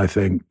coordination, I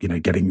think.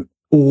 Getting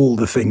all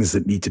the things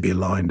that need to be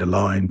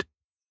aligned.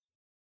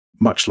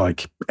 Much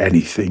like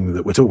anything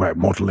that we're talking about,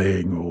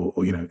 modeling or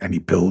any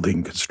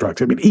building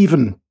construct. I mean,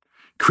 even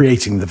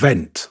creating the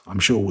vent, I'm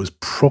sure, was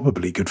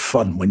probably good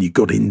fun when you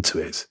got into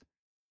it.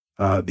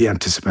 The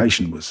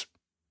anticipation was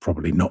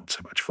probably not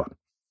so much fun.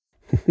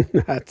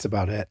 That's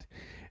about it.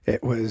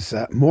 It was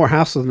more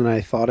hassle than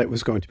I thought it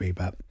was going to be.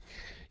 But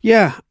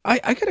yeah,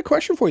 I got a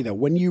question for you though.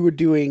 When you were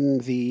doing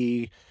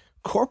the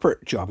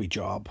corporate job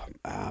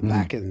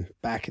back in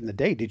the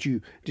day, did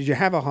you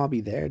have a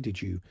hobby there?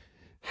 Did you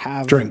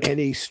have drink.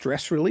 Any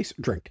stress release?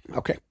 Drink.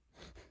 Okay.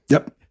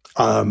 Yep.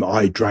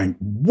 I drank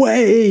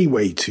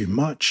way too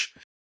much.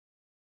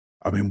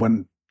 I mean,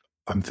 when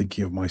I'm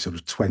thinking of my sort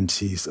of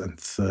 20s and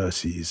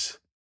 30s,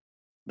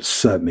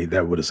 certainly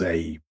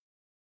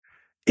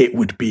it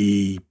would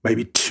be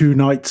maybe 2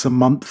 nights a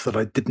month that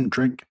I didn't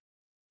drink.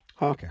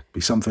 Okay.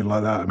 Be something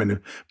like that. I mean,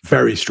 a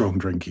very strong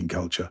drinking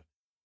culture.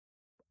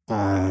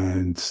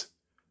 And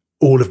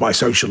all of my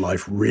social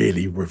life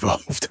really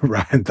revolved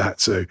around that.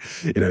 So,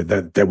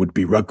 there would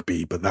be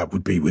rugby, but that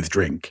would be with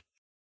drink.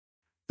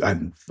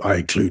 And I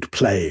include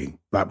playing.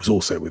 That was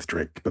also with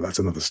drink, but that's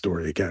another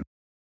story again.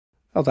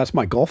 Oh, that's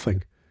my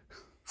golfing.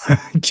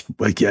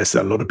 Well, yes,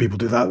 a lot of people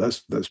do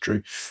that. That's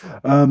true.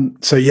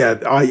 So yeah,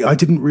 I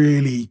didn't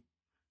really,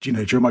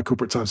 during my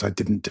corporate times, I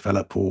didn't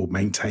develop or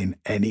maintain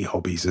any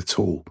hobbies at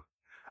all.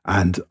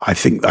 And I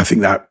think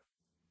that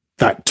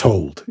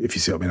told, if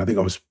you see what I mean. I think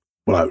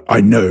I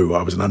know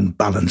I was an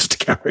unbalanced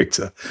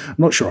character. I'm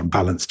not sure I'm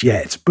balanced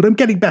yet, but I'm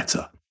getting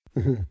better.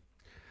 Mm-hmm.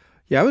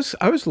 Yeah,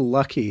 I was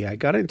lucky. I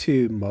got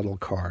into model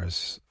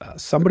cars.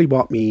 Somebody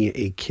bought me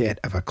a kit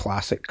of a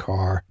classic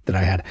car that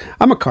I had.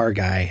 I'm a car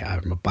guy.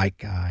 I'm a bike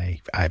guy.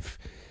 I've,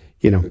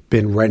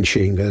 been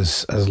wrenching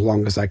as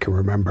long as I can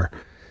remember.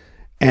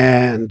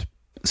 And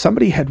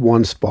somebody had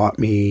once bought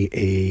me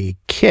a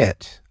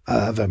kit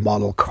of a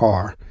model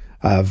car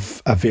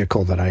of a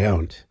vehicle that I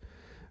owned,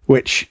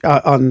 which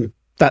on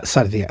that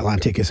side of the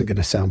Atlantic isn't going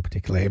to sound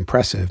particularly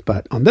impressive,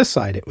 but on this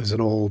side, it was an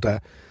old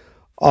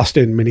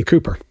Austin Mini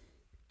Cooper.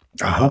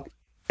 Uh-huh.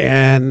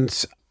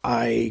 And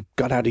I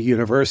got out of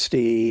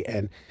university,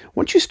 and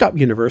once you stop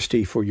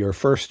university for your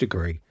first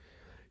degree,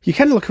 you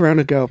kind of look around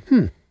and go,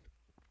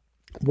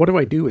 what do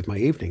I do with my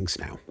evenings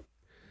now?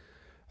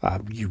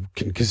 You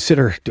can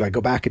consider, do I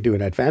go back and do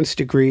an advanced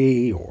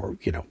degree, or,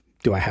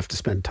 do I have to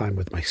spend time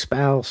with my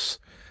spouse?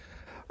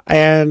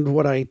 And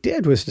what I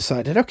did was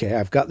decided, okay,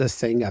 I've got this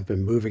thing. I've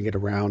been moving it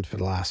around for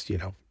the last,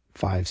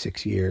 5,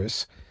 6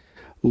 years.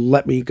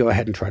 Let me go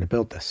ahead and try to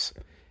build this.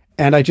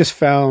 And I just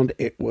found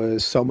it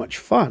was so much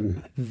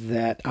fun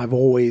that I've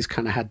always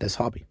kind of had this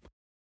hobby.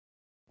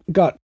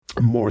 Got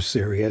more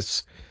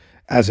serious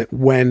as it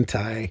went.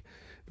 I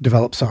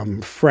developed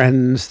some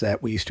friends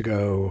that we used to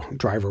go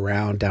drive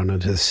around down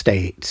into the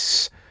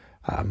States,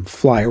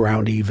 fly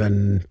around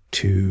even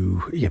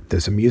to,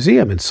 there's a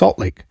museum in Salt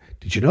Lake.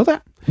 Did you know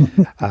that?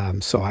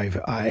 So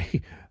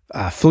I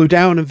flew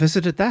down and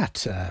visited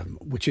that,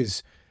 which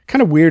is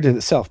kind of weird in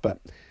itself. But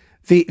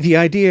the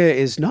idea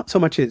is not so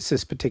much it's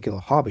this particular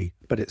hobby,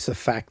 but it's the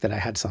fact that I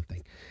had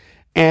something.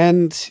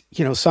 And,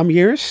 some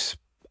years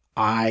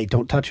I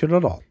don't touch it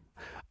at all.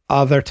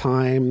 Other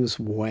times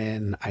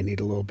when I need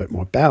a little bit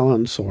more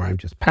balance or I'm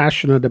just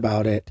passionate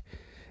about it,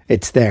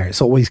 it's there.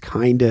 It's always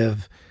kind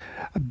of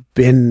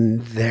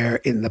been there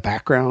in the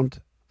background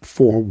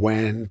for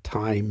when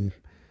time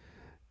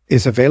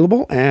is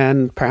available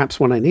and perhaps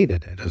when I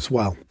needed it as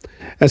well.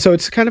 And so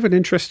it's kind of an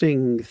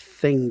interesting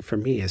thing for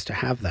me is to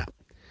have that.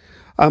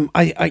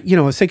 I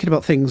was thinking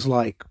about things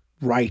like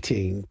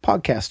writing,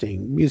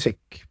 podcasting. Music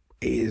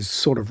is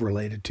sort of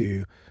related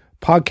to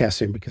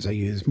podcasting because I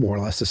use more or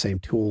less the same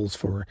tools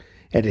for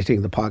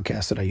editing the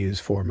podcast that I use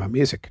for my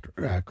music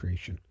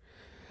creation.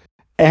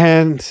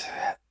 And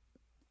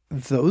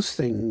those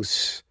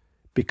things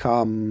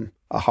become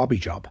a hobby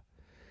job.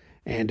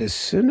 And as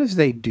soon as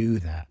they do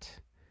that,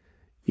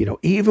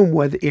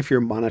 even if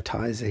you're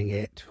monetizing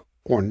it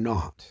or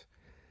not,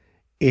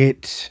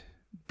 it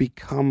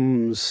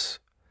becomes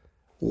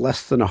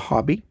less than a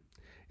hobby.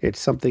 It's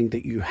something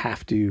that you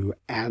have to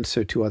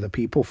answer to other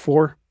people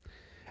for.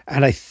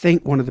 And I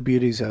think one of the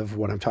beauties of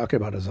what I'm talking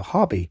about as a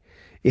hobby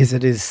is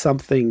it is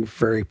something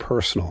very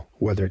personal,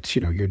 whether it's,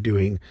 you're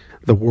doing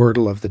the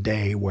Wordle of the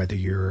day, whether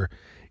you're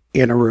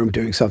in a room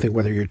doing something,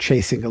 whether you're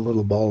chasing a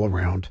little ball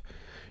around,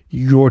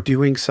 you're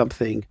doing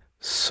something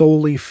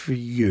solely for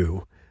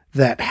you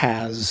that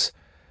has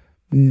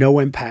no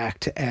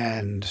impact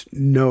and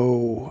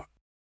no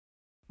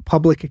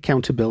public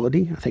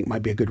accountability, I think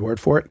might be a good word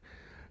for it,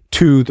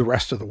 to the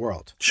rest of the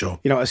world. Sure.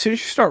 As soon as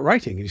you start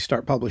writing and you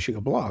start publishing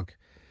a blog,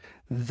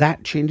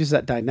 that changes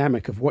that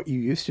dynamic of what you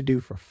used to do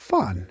for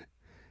fun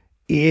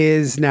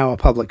is now a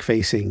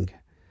public-facing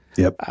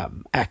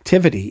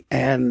activity.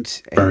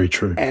 And very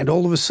true. And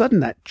all of a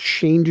sudden that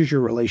changes your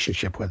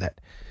relationship with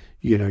it.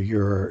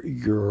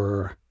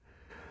 Your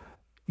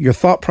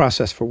thought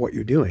process for what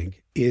you're doing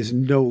is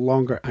no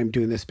longer, I'm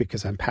doing this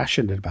because I'm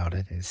passionate about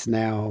it. It's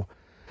now,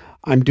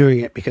 I'm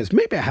doing it because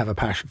maybe I have a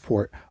passion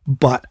for it,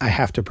 but I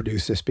have to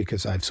produce this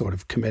because I've sort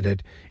of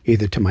committed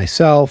either to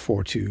myself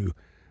or to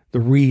the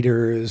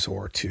readers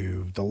or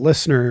to the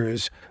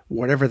listeners,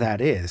 whatever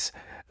that is,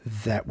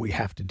 that we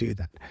have to do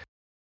that.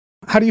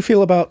 How do you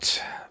feel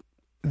about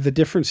the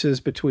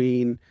differences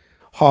between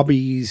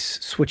hobbies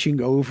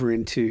switching over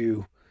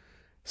into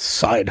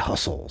side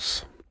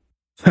hustles?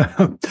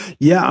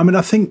 Yeah,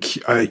 I think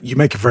you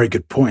make a very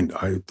good point.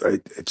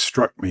 It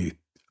struck me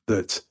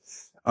that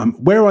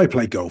where I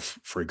play golf,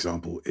 for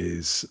example,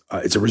 is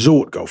it's a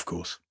resort golf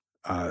course.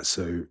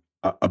 So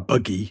a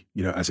buggy,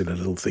 as in a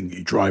little thing that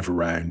you drive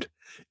around,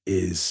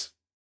 is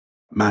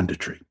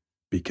mandatory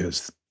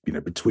because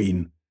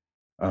between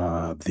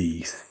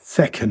the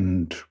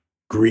second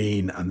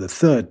green and the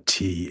third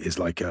tee is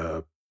like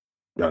a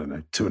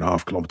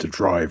 2.5 kilometer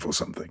drive or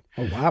something.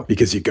 Oh, wow.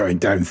 Because you're going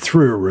down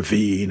through a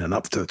ravine and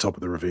up to the top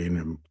of the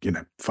ravine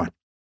and, fine.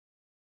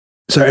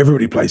 So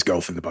everybody plays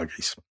golf in the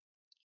buggies.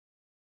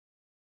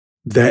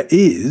 There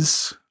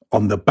is,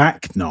 on the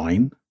back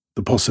 9,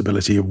 the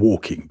possibility of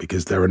walking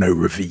because there are no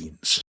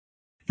ravines.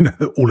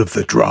 All of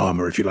the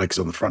drama, if you like, is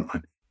on the front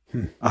line.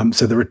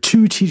 So there are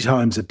 2 tee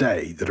times a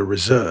day that are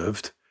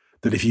reserved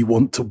that if you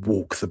want to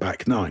walk the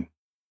back 9.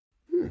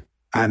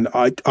 And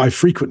I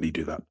frequently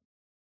do that.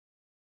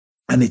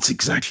 And it's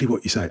exactly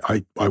what you say.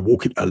 I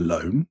walk it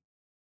alone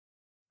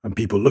and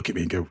people look at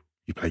me and go,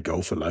 you play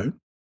golf alone?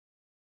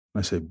 And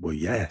I say, well,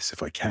 yes,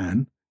 if I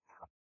can.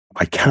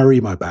 I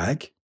carry my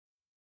bag.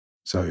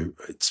 So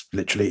it's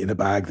literally in a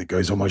bag that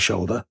goes on my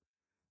shoulder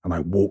and I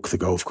walk the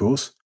golf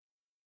course.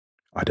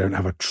 I don't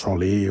have a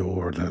trolley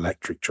or an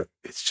electric truck.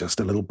 It's just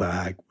a little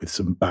bag with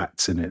some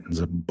bats in it and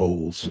some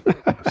balls.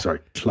 Sorry,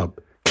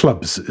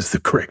 clubs is the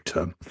correct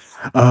term.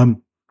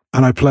 And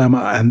I play them.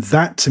 And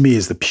that to me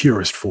is the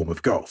purest form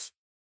of golf.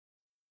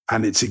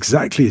 And it's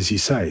exactly as you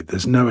say,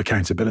 there's no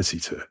accountability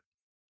to it.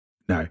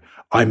 Now,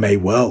 I may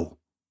well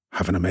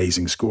have an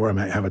amazing score. I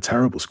might have a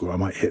terrible score. I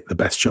might hit the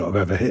best shot I've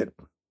ever hit.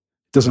 It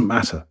doesn't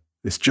matter.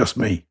 It's just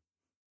me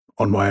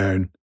on my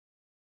own,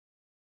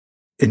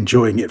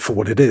 enjoying it for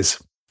what it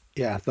is.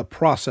 Yeah, the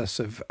process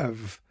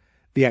of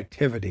the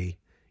activity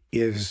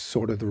is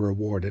sort of the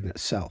reward in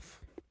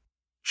itself.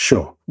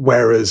 Sure.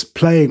 Whereas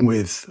playing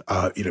with,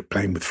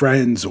 playing with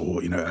friends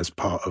or, as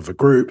part of a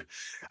group,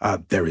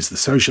 there is the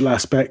social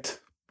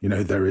aspect.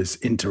 There is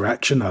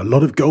interaction. A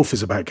lot of golf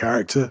is about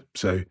character.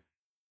 So,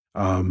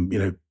 um, you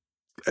know,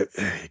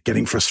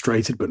 getting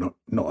frustrated, but not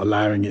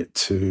allowing it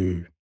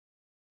to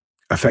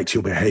affect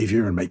your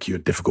behavior and make you a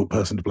difficult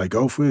person to play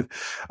golf with,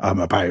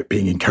 about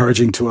being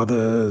encouraging to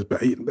others.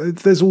 But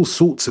there's all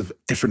sorts of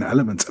different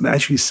elements. And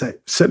as you say,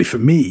 certainly for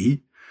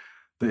me,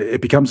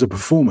 it becomes a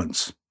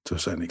performance to a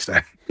certain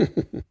extent.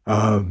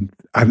 And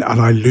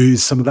I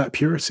lose some of that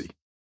purity.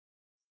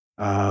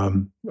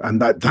 And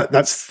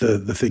that's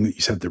the thing that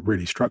you said that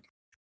really struck me.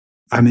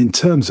 And in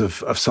terms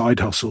of side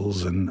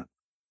hustles and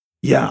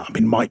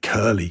Mike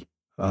Hurley,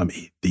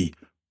 the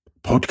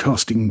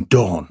podcasting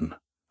Don,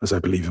 as I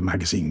believe a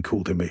magazine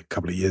called him a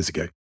couple of years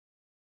ago,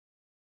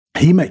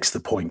 he makes the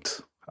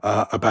point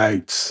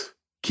about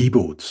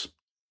keyboards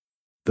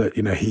that,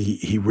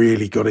 he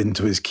really got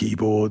into his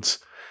keyboards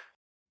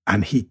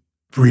and he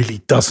really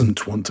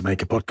doesn't want to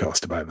make a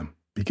podcast about them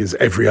because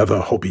every other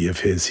hobby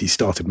of his, he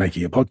started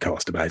making a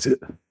podcast about it.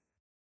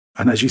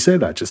 And as you say,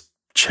 that just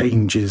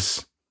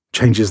changes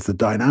the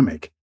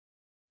dynamic.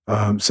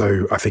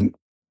 So I think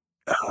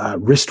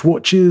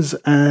wristwatches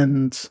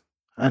and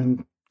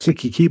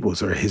clicky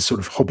keyboards are his sort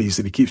of hobbies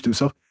that he keeps to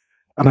himself.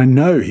 And I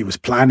know he was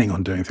planning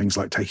on doing things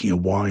like taking a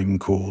wine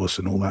course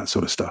and all that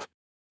sort of stuff,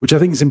 which I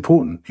think is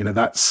important.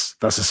 That's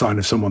a sign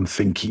of someone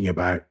thinking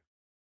about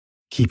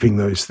keeping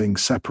those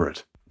things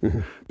separate.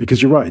 Mm-hmm.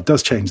 Because you're right, it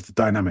does change the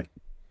dynamic.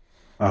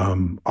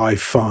 I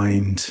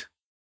find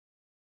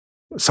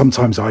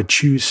sometimes I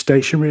choose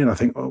stationery and I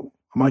think, oh,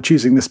 am I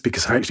choosing this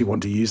because I actually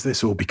want to use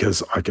this or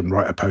because I can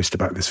write a post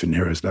about this for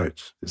Nero's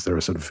Notes? Is there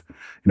a sort of,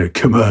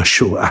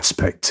 commercial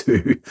aspect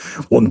to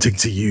wanting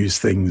to use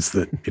things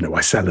that,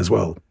 I sell as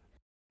well?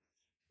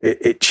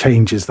 It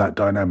changes that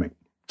dynamic.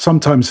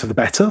 Sometimes for the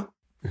better,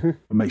 mm-hmm.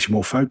 It makes you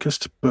more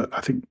focused, but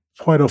I think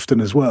quite often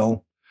as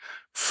well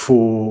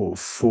for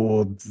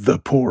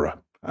the poorer.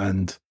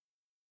 And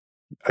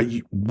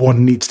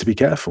one needs to be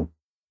careful.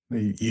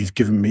 You've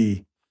given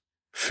me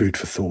food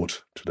for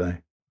thought today.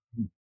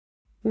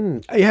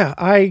 Yeah,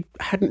 I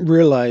hadn't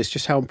realized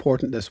just how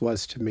important this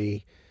was to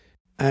me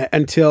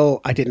until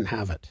I didn't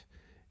have it.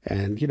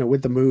 And,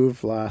 with the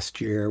move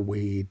last year,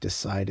 we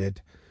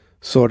decided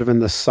sort of in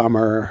the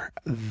summer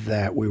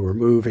that we were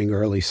moving,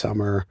 early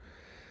summer.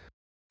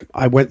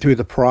 I went through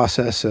the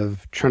process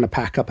of trying to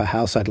pack up a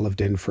house I'd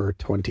lived in for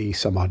 20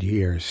 some odd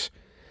years.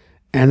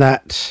 And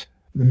that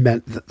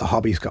meant that the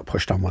hobbies got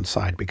pushed on one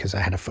side because I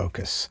had a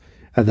focus.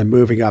 And then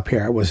moving up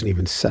here, I wasn't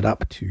even set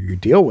up to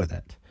deal with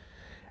it.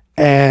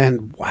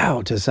 And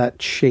wow, does that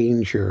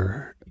change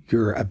your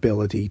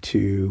ability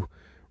to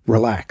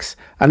relax?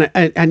 And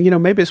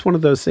maybe it's one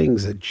of those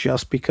things that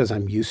just because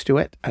I'm used to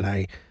it and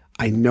I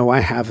know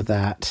I have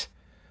that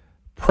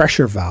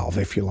pressure valve,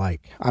 if you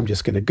like, I'm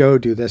just going to go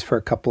do this for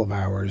a couple of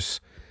hours.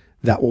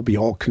 That will be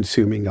all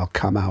consuming. I'll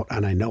come out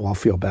and I know I'll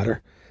feel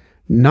better.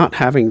 Not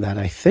having that,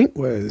 I think,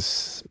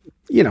 was,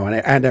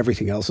 and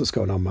everything else that's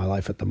going on in my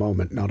life at the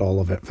moment, not all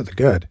of it for the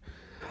good,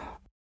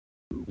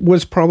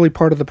 was probably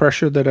part of the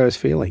pressure that I was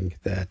feeling,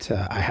 that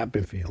I have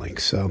been feeling.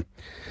 So,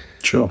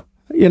 sure.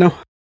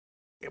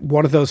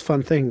 One of those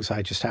fun things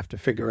I just have to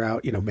figure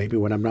out, maybe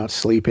when I'm not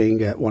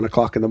sleeping at 1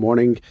 o'clock in the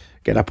morning,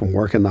 get up and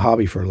work in the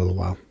hobby for a little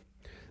while.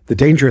 The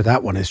danger of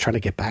that one is trying to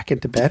get back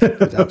into bed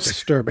without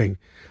disturbing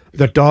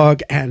the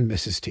dog and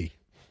Mrs. T.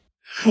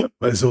 But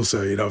there's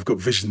also, I've got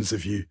visions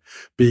of you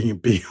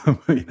being,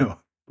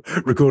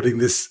 recording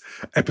this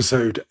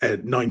episode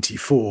at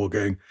 94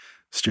 going,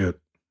 Stuart,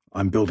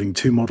 I'm building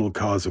 2 model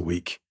cars a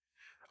week.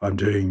 I'm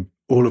doing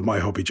all of my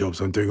hobby jobs.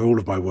 I'm doing all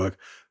of my work.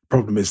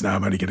 Problem is now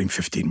I'm only getting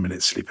 15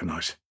 minutes sleep a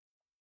night.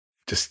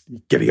 Just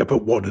getting up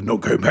at 1 and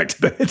not going back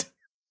to bed.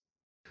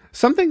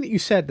 Something that you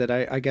said that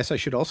I guess I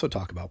should also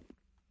talk about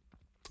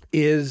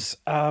is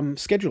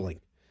scheduling.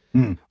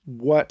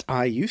 What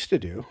I used to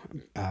do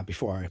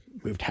before I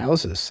moved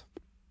houses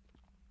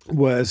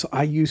was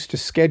I used to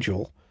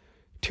schedule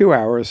 2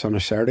 hours on a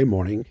Saturday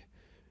morning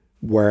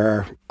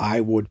where I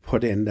would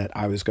put in that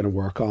I was going to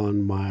work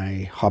on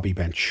my hobby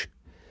bench.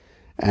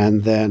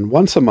 And then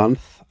once a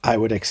month, I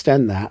would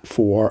extend that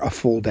for a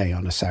full day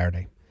on a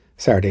Saturday.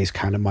 Saturday is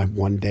kind of my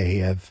one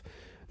day of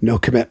no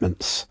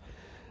commitments.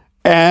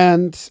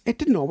 And it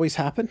didn't always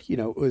happen.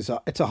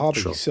 It's a hobby.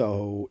 Sure.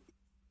 So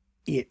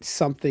it's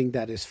something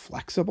that is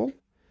flexible.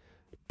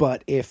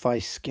 But if I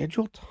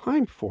schedule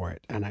time for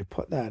it and I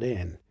put that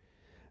in,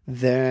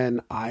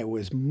 then I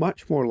was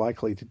much more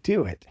likely to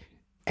do it.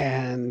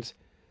 And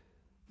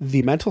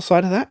the mental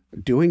side of that,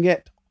 doing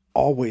it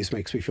always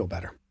makes me feel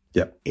better.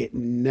 Yeah. I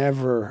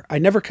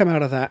never come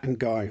out of that and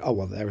going, oh,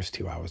 well, there was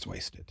 2 hours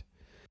wasted.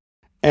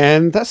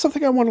 And that's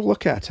something I want to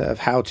look at of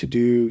how to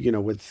do,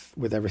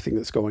 with everything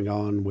that's going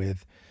on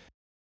with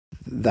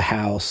the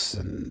house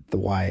and the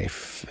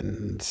wife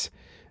and,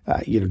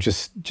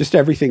 just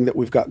everything that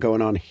we've got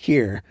going on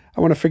here.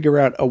 I want to figure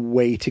out a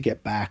way to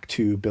get back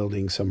to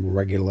building some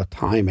regular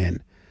time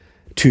in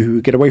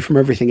to get away from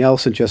everything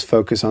else and just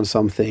focus on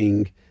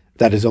something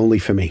that is only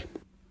for me.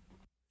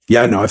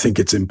 Yeah, no, I think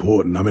it's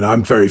important. I mean,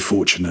 I'm very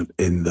fortunate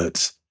in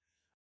that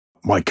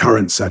my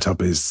current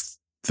setup is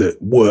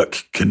that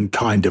work can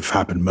kind of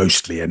happen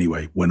mostly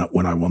anyway when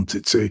I want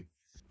it to.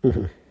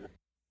 Mm-hmm.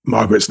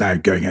 Margaret's now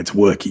going out to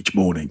work each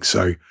morning,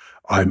 so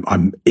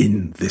I'm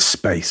in this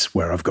space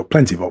where I've got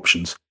plenty of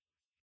options,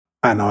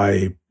 and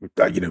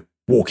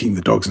walking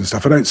the dogs and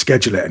stuff. I don't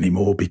schedule it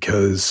anymore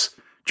because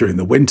during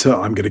the winter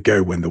I'm going to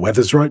go when the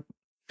weather's right.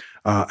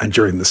 And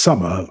during the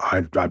summer,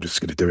 I'm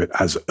just going to do it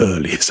as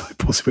early as I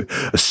possibly,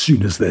 as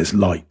soon as there's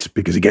light,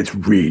 because it gets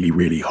really,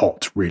 really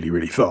hot, really,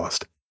 really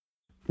fast.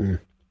 Mm.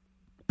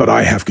 But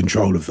I have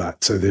control of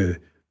that. So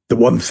the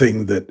one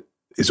thing that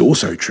is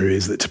also true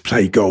is that to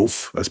play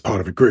golf as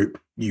part of a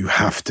group, you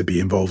have to be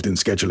involved in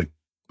scheduling.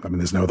 I mean,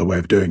 there's no other way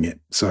of doing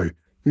it. So,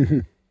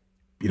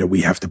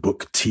 we have to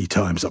book tee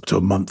times up to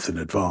a month in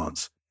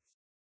advance.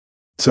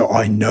 So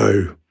I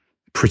know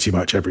pretty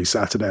much every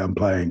Saturday I'm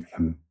playing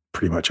and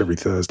pretty much every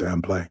Thursday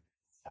I'm playing.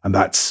 And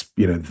that's,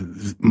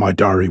 my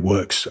diary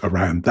works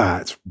around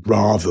that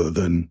rather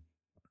than,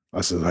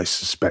 as I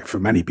suspect for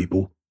many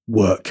people,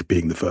 work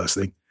being the first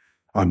thing.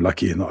 I'm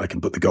lucky in that I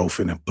can put the golf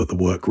in and put the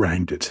work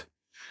around it.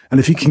 And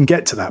if you can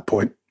get to that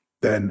point,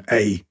 then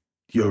A,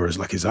 you're as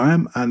lucky as I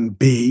am, and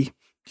B,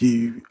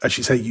 you, as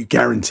you say, you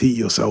guarantee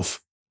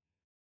yourself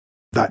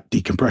that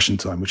decompression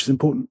time, which is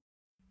important.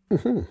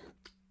 Mm-hmm.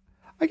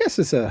 I guess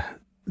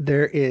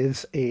there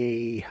is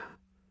a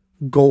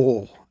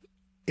goal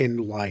in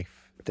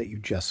life that you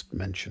just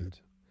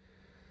mentioned.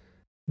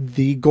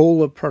 The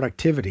goal of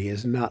productivity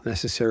is not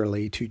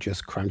necessarily to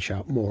just crunch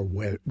out more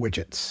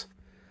widgets.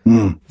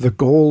 The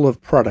goal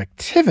of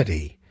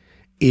productivity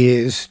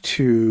is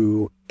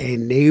to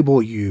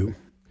enable you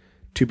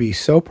to be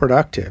so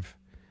productive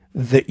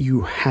that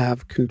you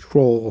have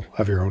control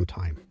of your own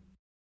time.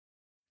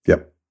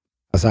 Yep.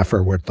 How's that for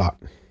a word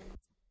thought?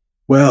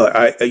 Well,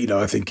 I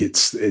think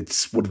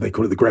it's what do they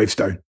call it? The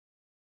gravestone.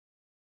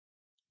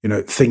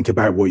 Think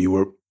about what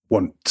you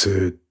want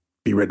to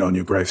be written on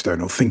your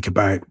gravestone, or think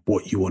about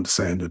what you want to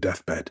say on your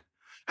deathbed.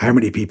 How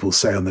many people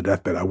say on the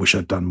deathbed, I wish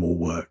I'd done more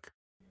work?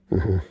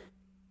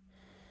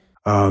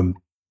 Mm-hmm.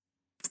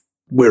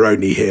 We're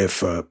only here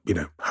for,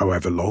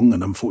 however long.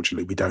 And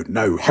unfortunately, we don't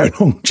know how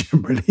long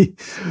generally.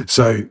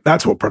 So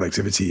that's what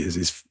productivity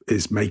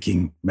is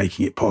making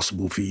it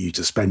possible for you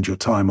to spend your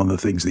time on the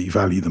things that you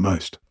value the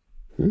most.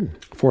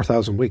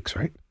 4,000 weeks,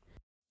 right?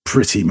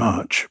 Pretty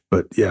much.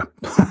 But yeah,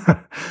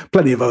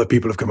 plenty of other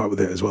people have come up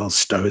with it as well.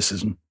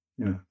 Stoicism,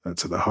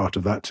 that's at the heart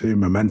of that too.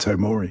 Memento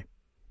mori.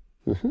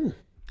 Mm-hmm.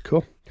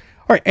 Cool.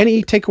 All right.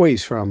 Any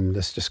takeaways from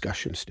this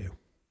discussion, Stu?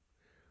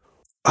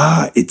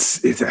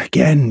 It's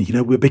again,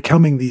 we're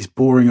becoming these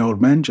boring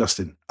old men,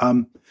 Justin.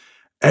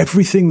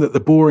 Everything that the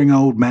boring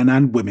old men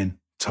and women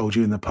told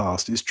you in the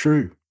past is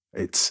true.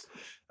 It's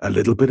a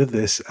little bit of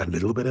this, a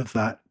little bit of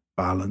that,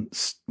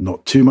 balance,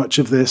 not too much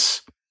of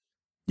this.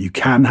 You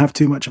can have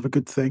too much of a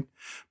good thing,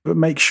 but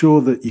make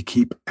sure that you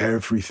keep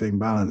everything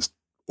balanced.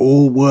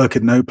 All work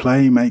and no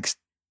play makes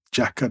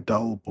Jack a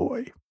dull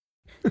boy.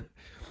 It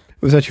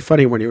was actually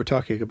funny when you were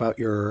talking about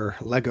your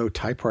Lego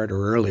typewriter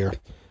earlier.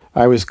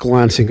 I was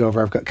glancing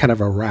over, I've got kind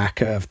of a rack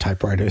of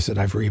typewriters that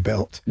I've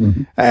rebuilt,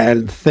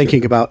 and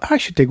thinking about, I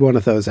should dig one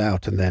of those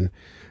out. And then,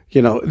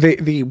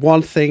 the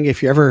one thing,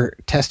 if you're ever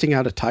testing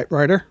out a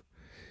typewriter,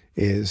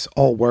 is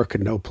all work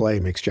and no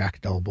play makes Jack a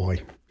dull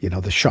boy.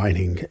 The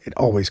Shining, it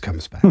always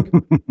comes back.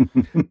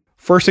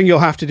 First thing you'll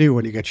have to do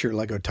when you get your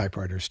Lego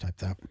typewriters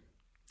typed out.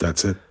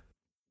 That's it.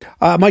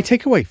 My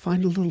takeaway,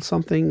 find a little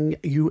something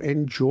you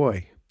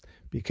enjoy,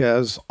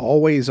 because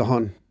always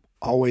on,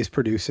 always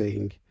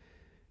producing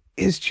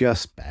is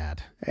just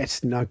bad.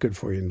 It's not good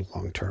for you in the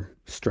long term.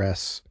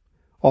 Stress,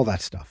 all that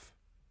stuff.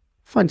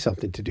 Find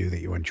something to do that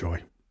you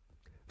enjoy.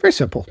 Very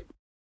simple.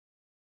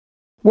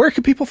 Where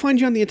can people find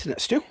you on the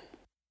internet, Stu?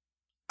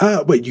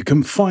 You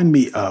can find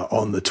me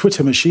on the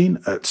Twitter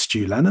machine at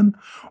Stu Lennon,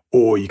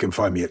 or you can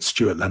find me at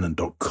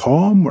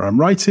stuartlennon.com, where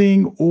I'm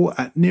writing, or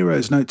at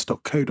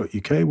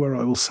nerosnotes.co.uk, where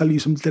I will sell you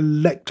some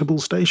delectable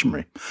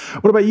stationery.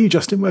 What about you,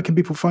 Justin? Where can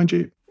people find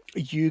you?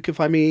 You can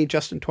find me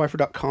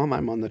justintwyford.com.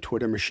 I'm on the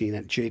Twitter machine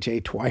at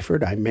JJ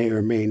Twyford. I may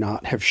or may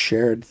not have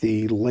shared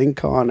the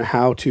link on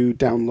how to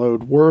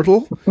download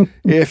Wordle.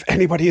 If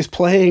anybody is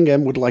playing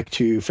and would like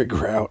to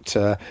figure out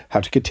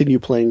how to continue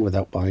playing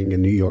without buying a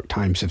New York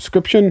Times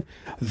subscription,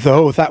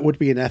 though that would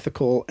be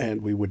unethical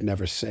and we would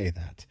never say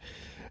that.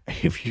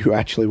 If you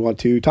actually want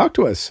to talk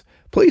to us,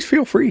 please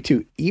feel free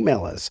to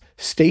email us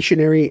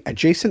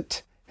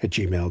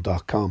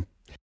stationaryadjacent@gmail.com.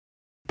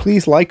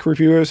 Please like,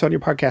 review us on your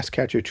podcast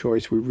catcher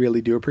choice. We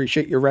really do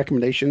appreciate your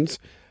recommendations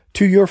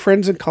to your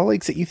friends and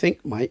colleagues that you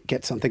think might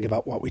get something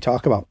about what we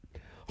talk about.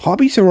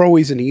 Hobbies are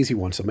always an easy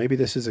one, so maybe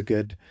this is a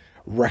good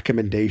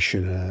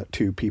recommendation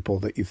to people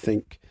that you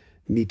think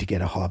need to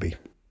get a hobby.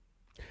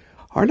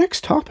 Our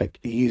next topic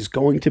is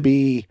going to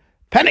be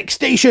panic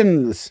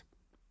stations.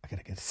 I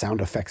gotta get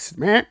sound effects.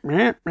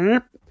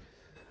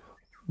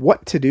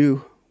 What to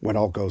do when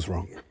all goes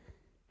wrong.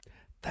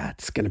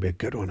 That's going to be a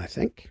good one, I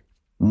think.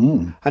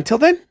 Until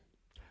then,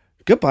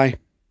 goodbye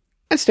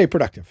and stay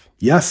productive.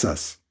 Yes,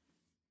 us.